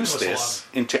introduce That was a this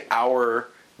into our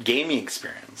gaming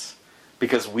experience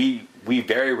because we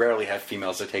very rarely have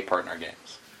females that take part in our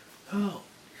games. Oh,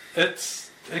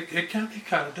 it can be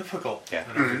kind of difficult Yeah.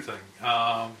 and everything.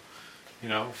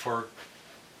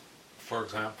 For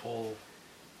example,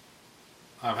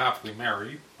 I'm happily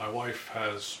married. My wife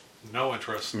has no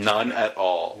interest None at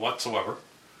all. whatsoever.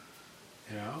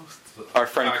 Our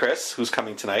friend I- Chris, who's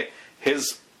coming tonight,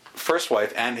 his first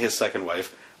wife and his second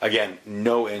wife, again,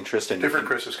 no interest in... Different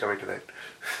Chris is coming tonight.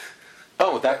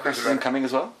 Oh, that Chris Doesn't isn't matter. coming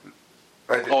as well?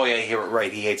 I did. Oh, yeah,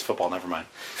 right. He hates football. Never mind.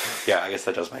 Yeah, I guess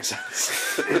that does make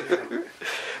sense.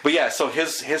 But yeah, so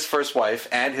his first wife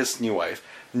and his new wife,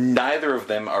 neither of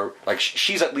them are... Like,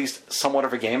 she's at least somewhat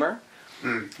of a gamer,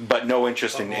 but no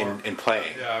interest in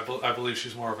playing. Yeah, I believe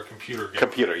she's more of a computer gamer.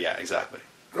 Computer, yeah, exactly.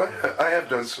 I have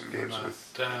done some games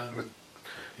with with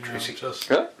Tracy. just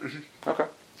Really? Okay.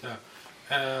 yeah,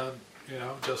 and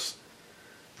just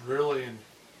really and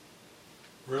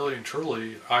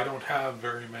truly, I don't have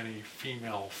very many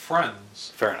female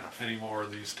friends Fair enough. anymore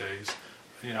these days.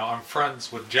 I'm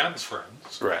friends with Jen's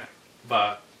friends, Right.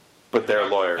 but They're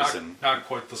not- lawyers not, and not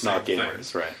quite the same not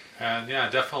gamers, thing. right. And yeah,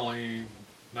 definitely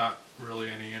not really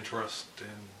any interest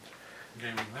in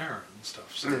gaming there and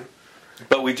stuff. So.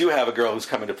 But we do have a girl who's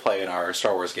coming to play in our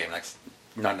Star Wars game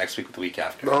not next week, but the week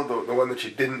after. No, the one that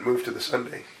she didn't move to the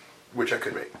Sunday, which I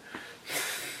could make.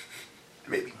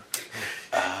 Maybe.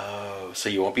 Oh, so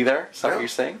you won't be there? Is that No. what you're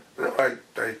saying? No,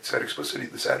 I said explicitly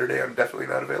the Saturday I'm definitely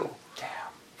not available. Damn.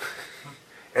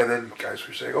 And then guys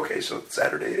were saying, okay, so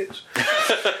Saturday it is.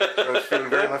 I was feeling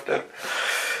very left out.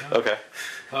 Okay.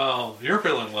 Oh, you're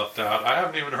feeling left out. I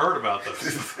haven't even heard about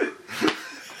this.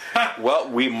 Well,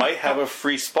 we might have a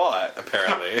free spot,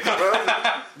 apparently.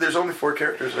 Well, there's only 4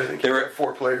 characters, I think. There were-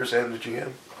 4 players and the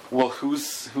GM. Well,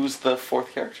 who's the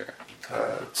 4th character?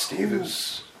 Steve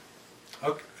is...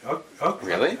 Okay,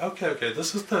 Really? Okay.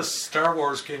 This is the Star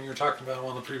Wars game you were talking about on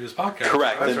one of the previous podcasts.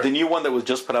 Correct. That's The right. new one that was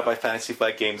just put up by Fantasy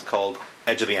Flight Games called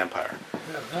Edge of the Empire. Yeah,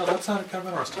 no, that sounded kind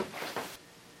of interesting.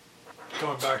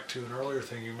 Going back to an earlier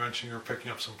thing, you mentioned you were picking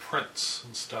up some prints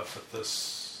and stuff at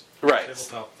this Right.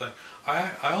 tabletop thing.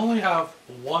 I only have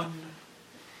one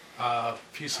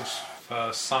piece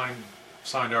of signed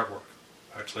artwork.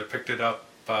 Actually, I picked it up.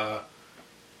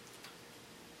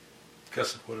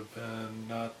 Guess it would have been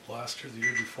not last year, the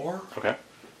year before. Okay.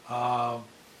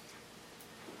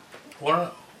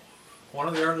 One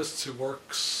of the artists who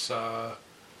works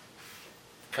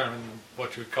kind of in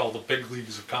what you would call the big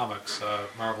leagues of comics,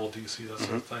 Marvel, DC, that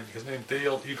sort of thing. His name's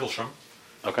Dale Eaglesham.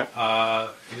 Okay.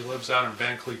 He lives out in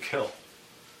Van Cleek Hill,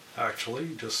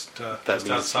 actually, just That just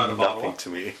means outside of nothing Ottawa. to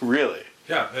me. Really?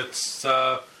 Yeah, it's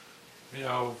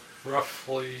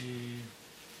roughly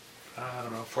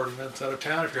 40 minutes out of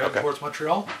town if you're heading Okay. towards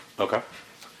Montreal. Okay.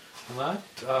 And that,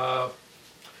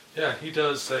 yeah, he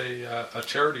does a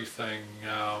charity thing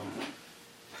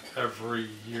every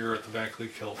year at the Van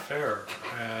Cleek Hill Fair,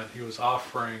 and he was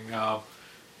offering.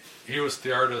 He was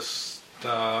the artist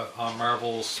on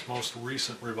Marvel's most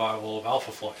recent revival of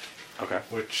Alpha Flight, Okay.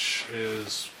 which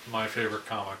is my favorite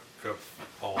comic of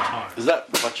all time. Is that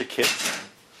a bunch of kids?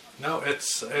 No,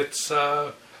 it's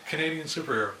Canadian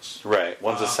superheroes. Right.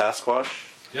 One's a Sasquatch.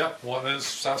 Yeah, one is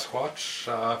Sasquatch,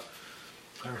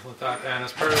 everything like that. And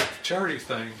as part of the charity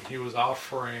thing, he was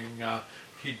offering,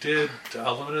 he did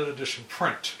a limited edition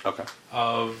print Okay.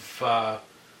 of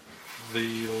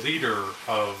the leader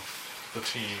of the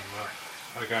team,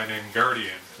 a guy named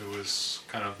Guardian, who is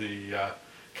kind of the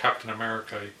Captain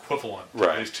America equivalent. Right.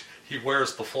 At least he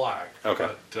wears the flag. Okay.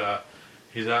 But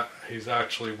he's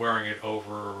actually wearing it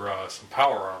over some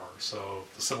power armor. So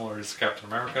the similarities to Captain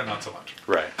America, not so much.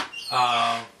 Right.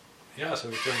 Yeah, so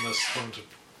he's doing this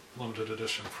limited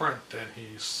edition print, and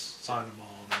he's signed them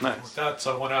all and everything Nice. like that.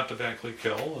 So I went out to Van Cleef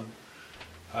Kill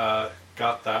and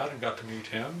got that, and got to meet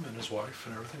him and his wife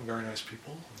and everything. Very nice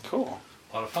people. Cool.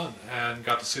 A lot of fun, and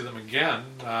got to see them again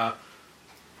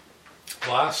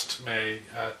last May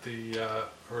at the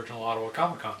original Ottawa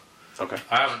Comic Con. Okay.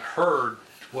 I haven't heard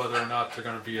whether or not they're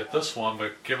going to be at this one,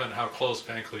 but given how close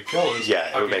Van Cleef Kill is, Yeah,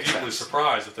 it I'd would be make deeply sense.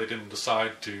 surprised if they didn't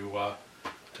decide to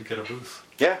get a booth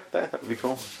Yeah, that would be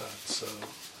cool. with that. So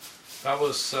that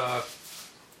was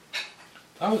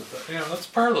that's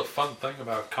part of the fun thing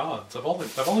about cons. I've only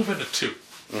been to two.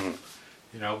 Mm-hmm.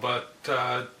 But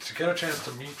to get a chance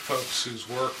to meet folks whose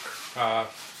work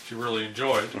you really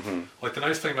enjoyed, like the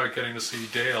nice thing about getting to see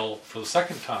Dale for the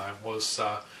second time was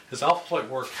his Alpha Flight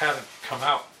work hadn't come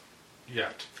out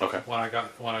yet. Okay. When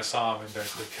I saw him in Van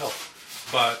Cleef Kill,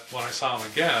 but when I saw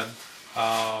him again,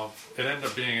 it ended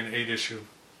up being an 8-issue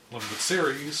limited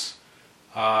series,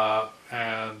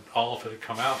 and all of it had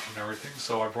come out and everything.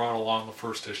 So I brought along the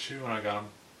first issue, and I got him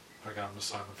to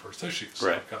sign the first issue. So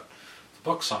Right. I got the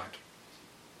book signed.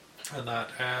 And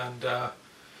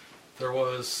there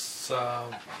was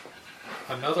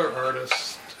another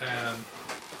artist, and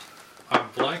I'm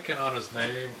blanking on his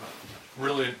name,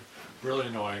 really, really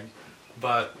annoying,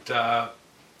 but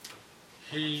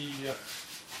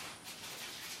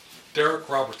Derek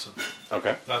Robertson,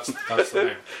 Okay. that's the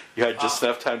name. You had just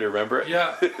enough time to remember it?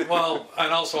 Yeah, well,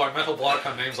 and also I mental block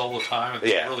on names all the time,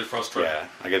 it's really frustrating. Yeah,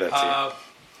 I get that too.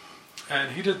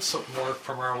 And he did some work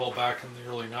for Marvel back in the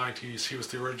early 90s. He was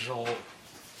the original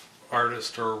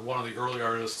artist, or one of the early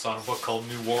artists, on a book called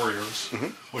New Warriors,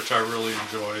 which I really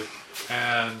enjoyed.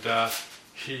 And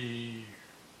he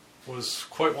was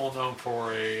quite well known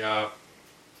for a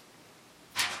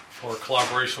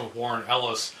collaboration with Warren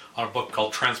Ellis on a book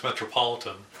called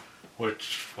Transmetropolitan,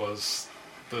 which was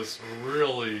this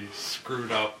really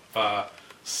screwed up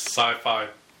sci-fi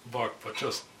book, but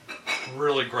just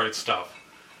really great stuff.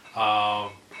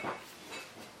 It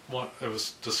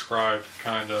was described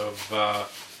kind of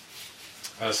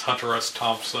as Hunter S.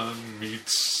 Thompson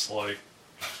meets like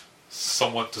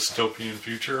somewhat dystopian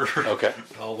future. Okay.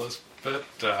 All this bit,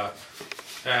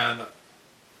 and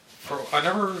I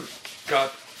never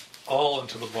got all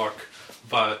into the book,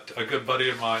 but a good buddy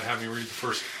of mine had me read the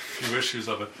first few issues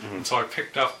of it, and so I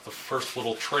picked up the first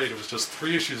little trade. It was just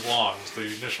 3 issues long. It was the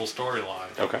initial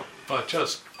storyline. Okay. But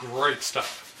just great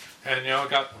stuff, and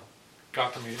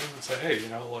got to meet him and say, hey,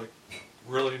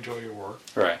 really enjoy your work.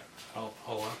 Right. All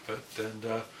that bit, and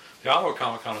the Ottawa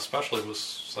Comic Con especially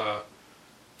was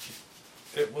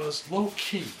it was low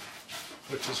key,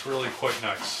 which is really quite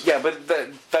nice. Yeah, but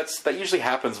that usually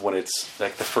happens when it's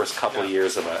like the first couple of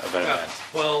years of an event.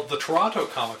 Well, the Toronto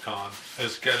Comic Con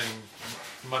is getting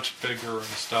much bigger and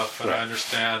stuff, and Right. I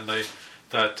understand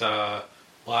that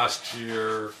last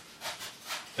year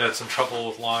they had some trouble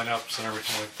with lineups and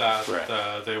everything like that.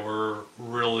 Right. They were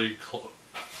really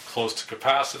close to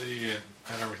capacity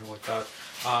and everything like that.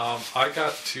 I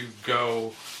got to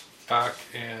go back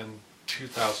in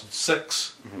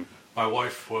 2006. My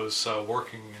wife was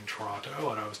working in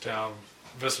Toronto, and I was down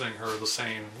visiting her the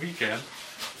same weekend,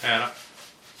 and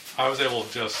I was able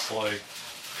to just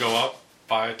go up,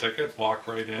 buy a ticket, walk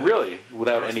right in. Really?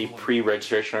 Without any Personally.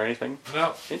 pre-registration or anything?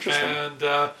 No. Interesting. And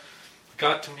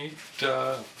got to meet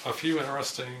a few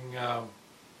interesting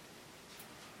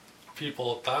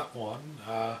people at that one.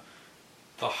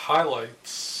 The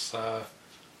highlights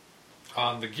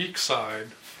on the geek side,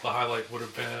 the highlight would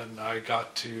have been I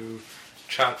got to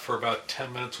chat for about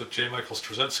 10 minutes with J. Michael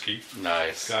Straczynski,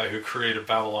 Nice. the guy who created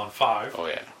Babylon 5. Oh,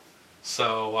 yeah.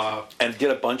 So, And did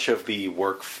a bunch of the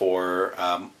work for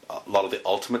a lot of the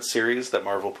Ultimate series that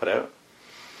Marvel put out.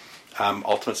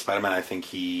 Ultimate Spider-Man, I think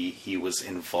he was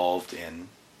involved in.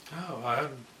 oh, I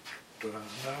hadn't.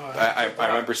 I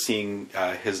remember seeing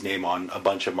his name on a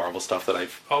bunch of Marvel stuff that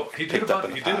I've Oh, he did picked up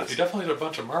in the past. He definitely did a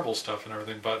bunch of Marvel stuff and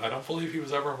everything, but I don't believe he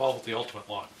was ever involved with the Ultimate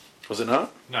line. Was it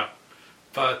not? No,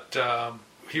 but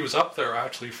he was up there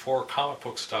actually for comic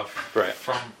book stuff Right.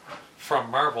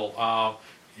 from Marvel.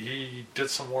 He did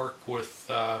some work with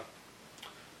a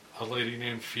lady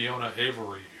named Fiona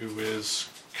Avery, who is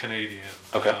Canadian.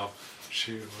 Okay.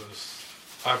 She was,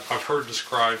 I've heard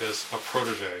described as a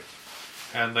protege.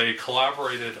 And they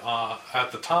collaborated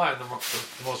at the time. The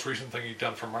most recent thing he'd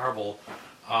done for Marvel,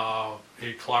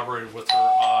 he collaborated with her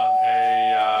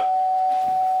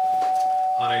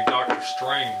on a Doctor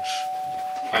Strange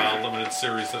limited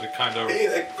series that had kind of Hey,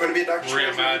 that's going to be a Doctor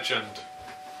Strange movie. reimagined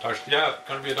Yeah,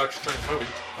 going to be a Doctor Strange movie.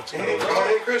 That's Hey, come on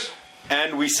in, Chris.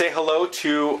 And we say hello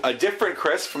to a different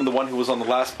Chris from the one who was on the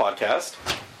last podcast,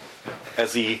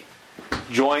 as he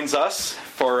joins us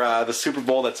for the Super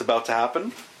Bowl that's about to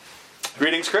happen.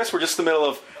 Greetings, Chris. We're just in the middle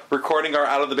of recording our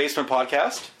Out of the Basement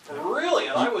podcast. Really?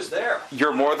 And I was there.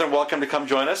 You're more than welcome to come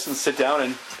join us and sit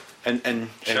down and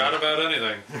Chat about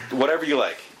anything. whatever you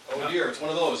like. Oh dear, it's one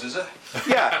of those, is it?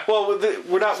 Yeah. Well,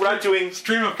 we're not doing.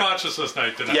 Stream of consciousness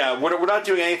night tonight. Yeah, we're not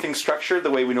doing anything structured the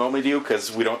way we normally do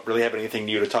because we don't really have anything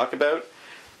new to talk about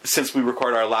since we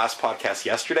recorded our last podcast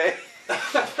yesterday.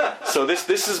 So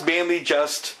this is mainly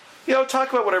just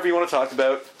talk about whatever you want to talk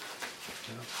about.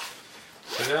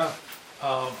 So yeah,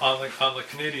 on the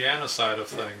Canadiana side of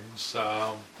things,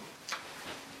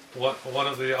 one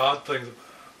of the odd things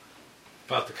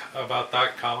about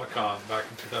that Comic-Con back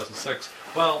in 2006.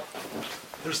 Well,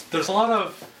 there's a lot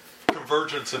of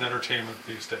convergence in entertainment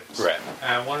these days. Right.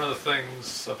 And one of the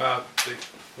things about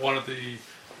one of the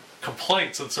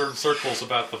complaints in certain circles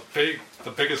about the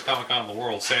biggest Comic-Con in the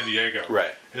world, San Diego,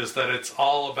 Right. is that it's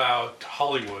all about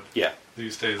Hollywood. Yeah.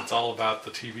 These days, it's all about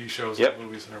the TV shows Yep. and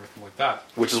movies and everything like that.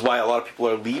 Which is why a lot of people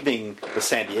are leaving the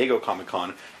San Diego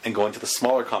Comic-Con and going to the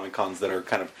smaller Comic-Cons that are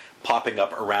kind of popping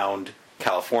up around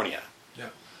California. Yeah.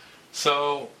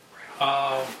 So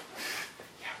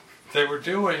they were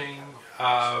doing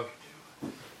a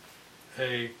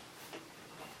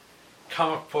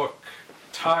comic book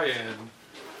tie-in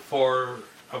for,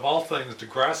 of all things,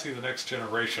 Degrassi: The Next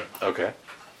Generation, Okay.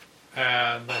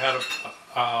 and they had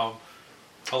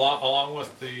along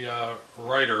with the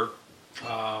writer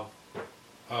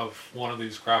of one of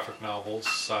these graphic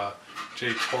novels,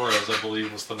 Jay Torres, I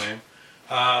believe was the name.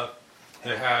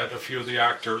 They had a few of the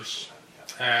actors,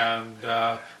 and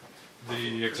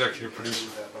the executive producer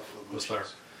was there.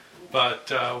 But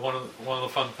one of the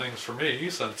fun things for me,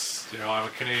 since I'm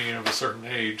a Canadian of a certain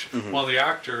age, one of the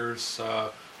actors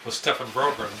was Stephen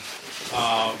Brogren,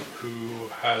 who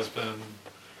has been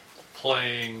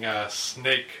playing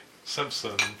Snake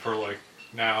Simpson for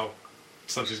now,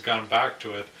 since he's gone back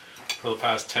to it, for the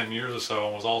past 10 years or so,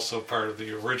 and was also part of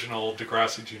the original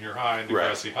Degrassi Junior High and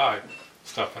Degrassi High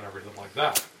stuff and everything like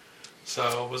that.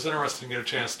 So it was interesting to get a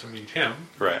chance to meet him,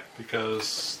 Right.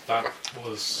 because that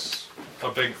was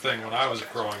a big thing when I was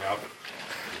growing up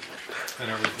and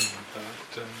everything like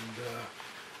that, and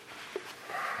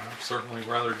certainly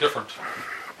rather different.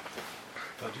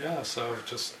 But yeah, so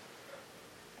just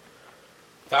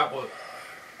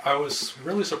I was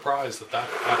really surprised at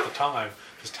the time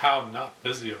just how not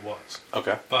busy it was.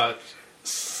 Okay. But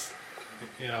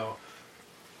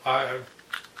I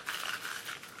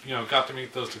got to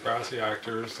meet those Degrassi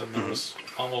actors, and there was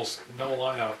almost no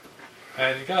lineup.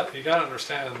 And you got to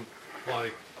understand,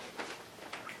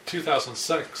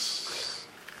 2006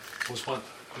 was when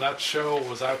that show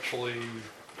was actually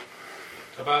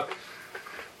about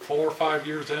 4 or 5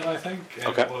 years in, I think, and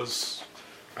Okay. it was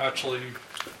actually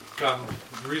gotten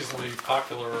reasonably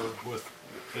popular with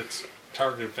its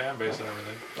targeted fan base and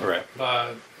everything. Right.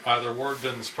 But either word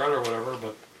didn't spread or whatever,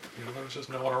 but there was just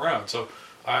no one around. So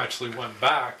I actually went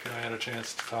back and I had a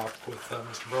chance to talk with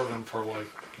Mr. Brogan for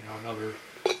another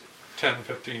 10,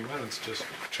 15 minutes, just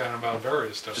chatting about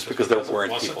various stuff. Just because there it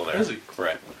weren't wasn't people there. busy.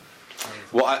 Right.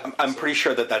 Well, I'm pretty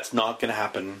sure that that's not going to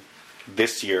happen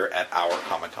this year at our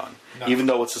Comic-Con. No. Even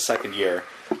though it's the second year,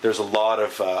 there's a lot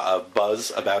of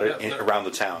buzz about it Yeah, around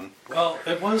the town. Well,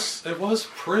 it was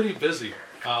pretty busy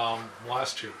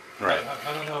last year. Right.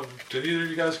 I don't know. Did either of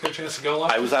you guys get a chance to go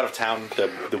last I year? was out of town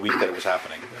the week that it was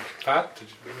happening. Yeah. Pat, did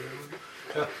you?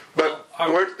 Yeah. But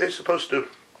Well, weren't they supposed to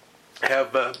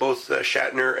have both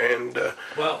Shatner and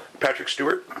well, Patrick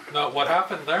Stewart? no. What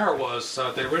happened there was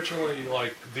they originally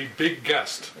the big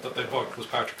guest that they booked was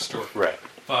Patrick Stewart. Right.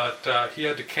 But he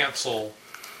had to cancel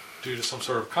due to some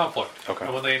sort of conflict. Okay.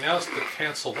 And when they announced the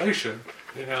cancellation,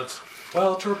 they announced,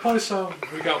 well, to replace him,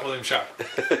 we got William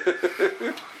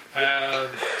Shatner. And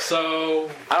so...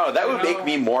 I don't know, that would make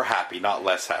me more happy, not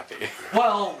less happy.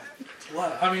 Well,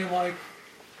 I mean,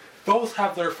 both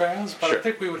have their fans, but Sure. I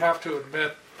think we would have to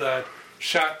admit that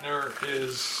Shatner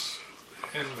is,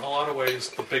 in a lot of ways,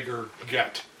 the bigger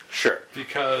get. Sure.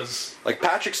 Because...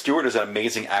 Patrick Stewart is an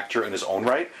amazing actor in his own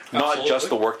right, not Absolutely. just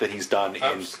the work that he's done in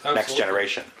Next Absolutely.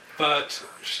 Generation. But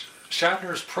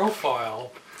Shatner's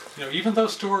profile, even though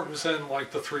Stewart was in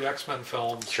the 3 X-Men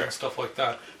films Sure. and stuff like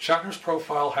that, Shatner's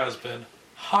profile has been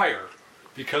higher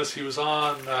because he was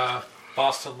on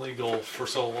Boston Legal for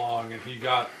so long and he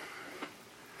got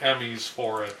Emmys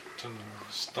for it and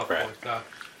stuff Right. like that.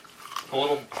 A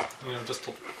little, just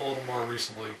a little more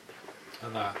recently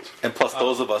than that. And plus,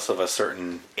 those of us of a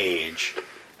certain age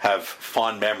have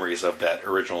fond memories of that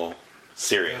original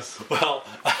Serious. Well,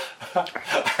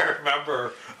 I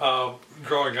remember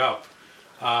growing up,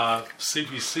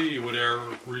 CBC would air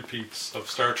repeats of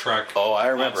Star Trek. Oh, I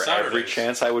remember. on Saturdays. Every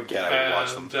chance I would get, I would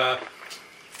watch them. And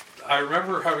I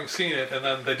remember having seen it, and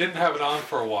then they didn't have it on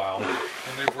for a while,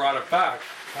 and they brought it back.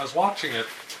 I was watching it,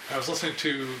 and I was listening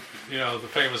to, the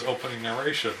famous opening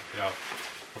narration,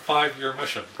 the 5-year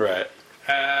mission. Right.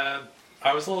 And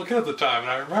I was a little kid at the time,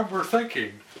 and I remember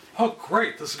thinking, oh,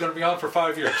 great, this is going to be on for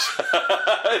 5 years.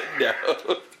 No.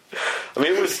 I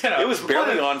mean, it was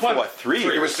barely on for, 3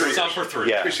 years? It was 3 It was on years. for 3.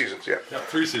 Yeah. 3 seasons, yeah. Yeah,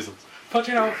 3 seasons. But,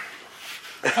 I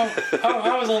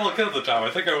was a little kid at the time. I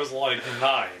think I was like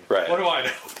 9. Right. What do I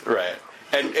know? Right.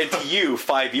 And to you,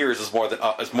 5 years is more than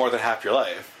half your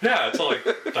life. Yeah, it's like,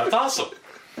 that's awesome.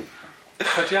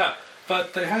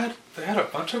 But they had a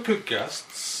bunch of good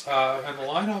guests, and the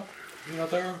lineup,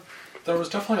 there was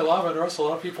definitely a lot of interest, a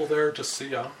lot of people there to see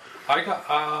them. I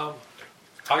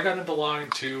got into line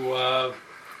to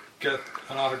get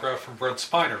an autograph from Brent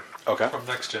Spiner. Okay. From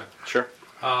Next Gen. Sure.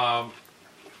 From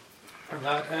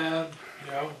that, and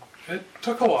it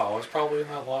took a while. I was probably in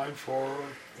that line for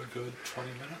a good 20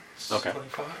 minutes, Okay.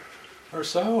 25 or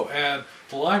so, and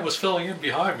the line was filling in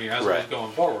behind me as I Right. was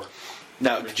going forward.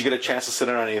 Now, did you get a chance to sit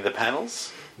in on any of the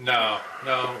panels? No.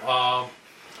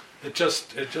 It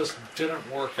just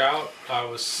didn't work out. I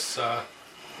was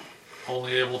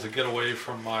only able to get away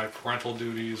from my parental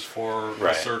duties for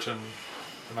Right. a certain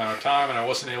amount of time, and I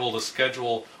wasn't able to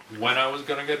schedule when I was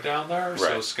going to get down there. So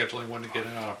Right. scheduling when to get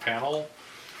in on a panel,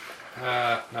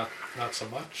 not so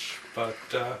much. But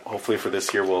Hopefully for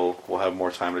this year we'll have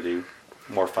more time to do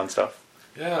more fun stuff.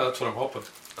 yeah, that's what I'm hoping.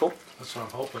 Cool. That's what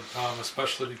I'm hoping,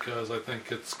 especially because I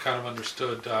think it's kind of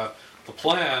understood. The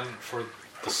plan for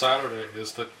the Saturday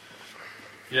is that,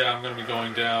 I'm going to be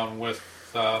going down with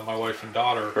my wife and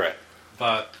daughter. Right.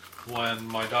 But when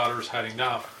my daughter's had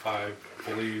enough, I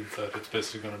believe that it's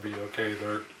basically going to be okay.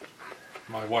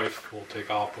 My wife will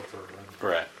take off with her. And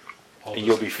Right. I'll And just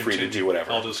you'll be free to continue- do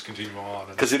whatever. I'll just continue on.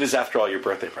 And, Because it is, after all, your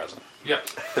birthday present. yeah,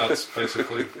 that's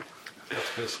basically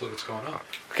what's going on.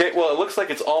 Okay, well, it looks like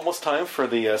it's almost time for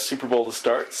the Super Bowl to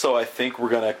start, so I think we're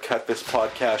going to cut this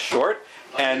podcast short.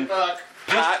 And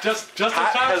Pat, Just in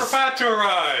Pat time has- for Pat to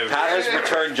arrive. Pat has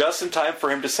returned just in time for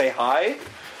him to say hi.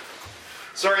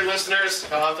 Sorry, listeners.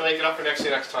 I'll have to make it up for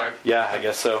next time. Yeah, I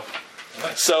guess so.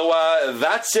 So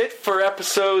that's it for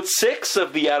episode 6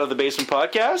 of the Out of the Basement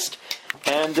podcast,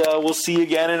 and we'll see you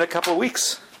again in a couple of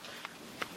weeks.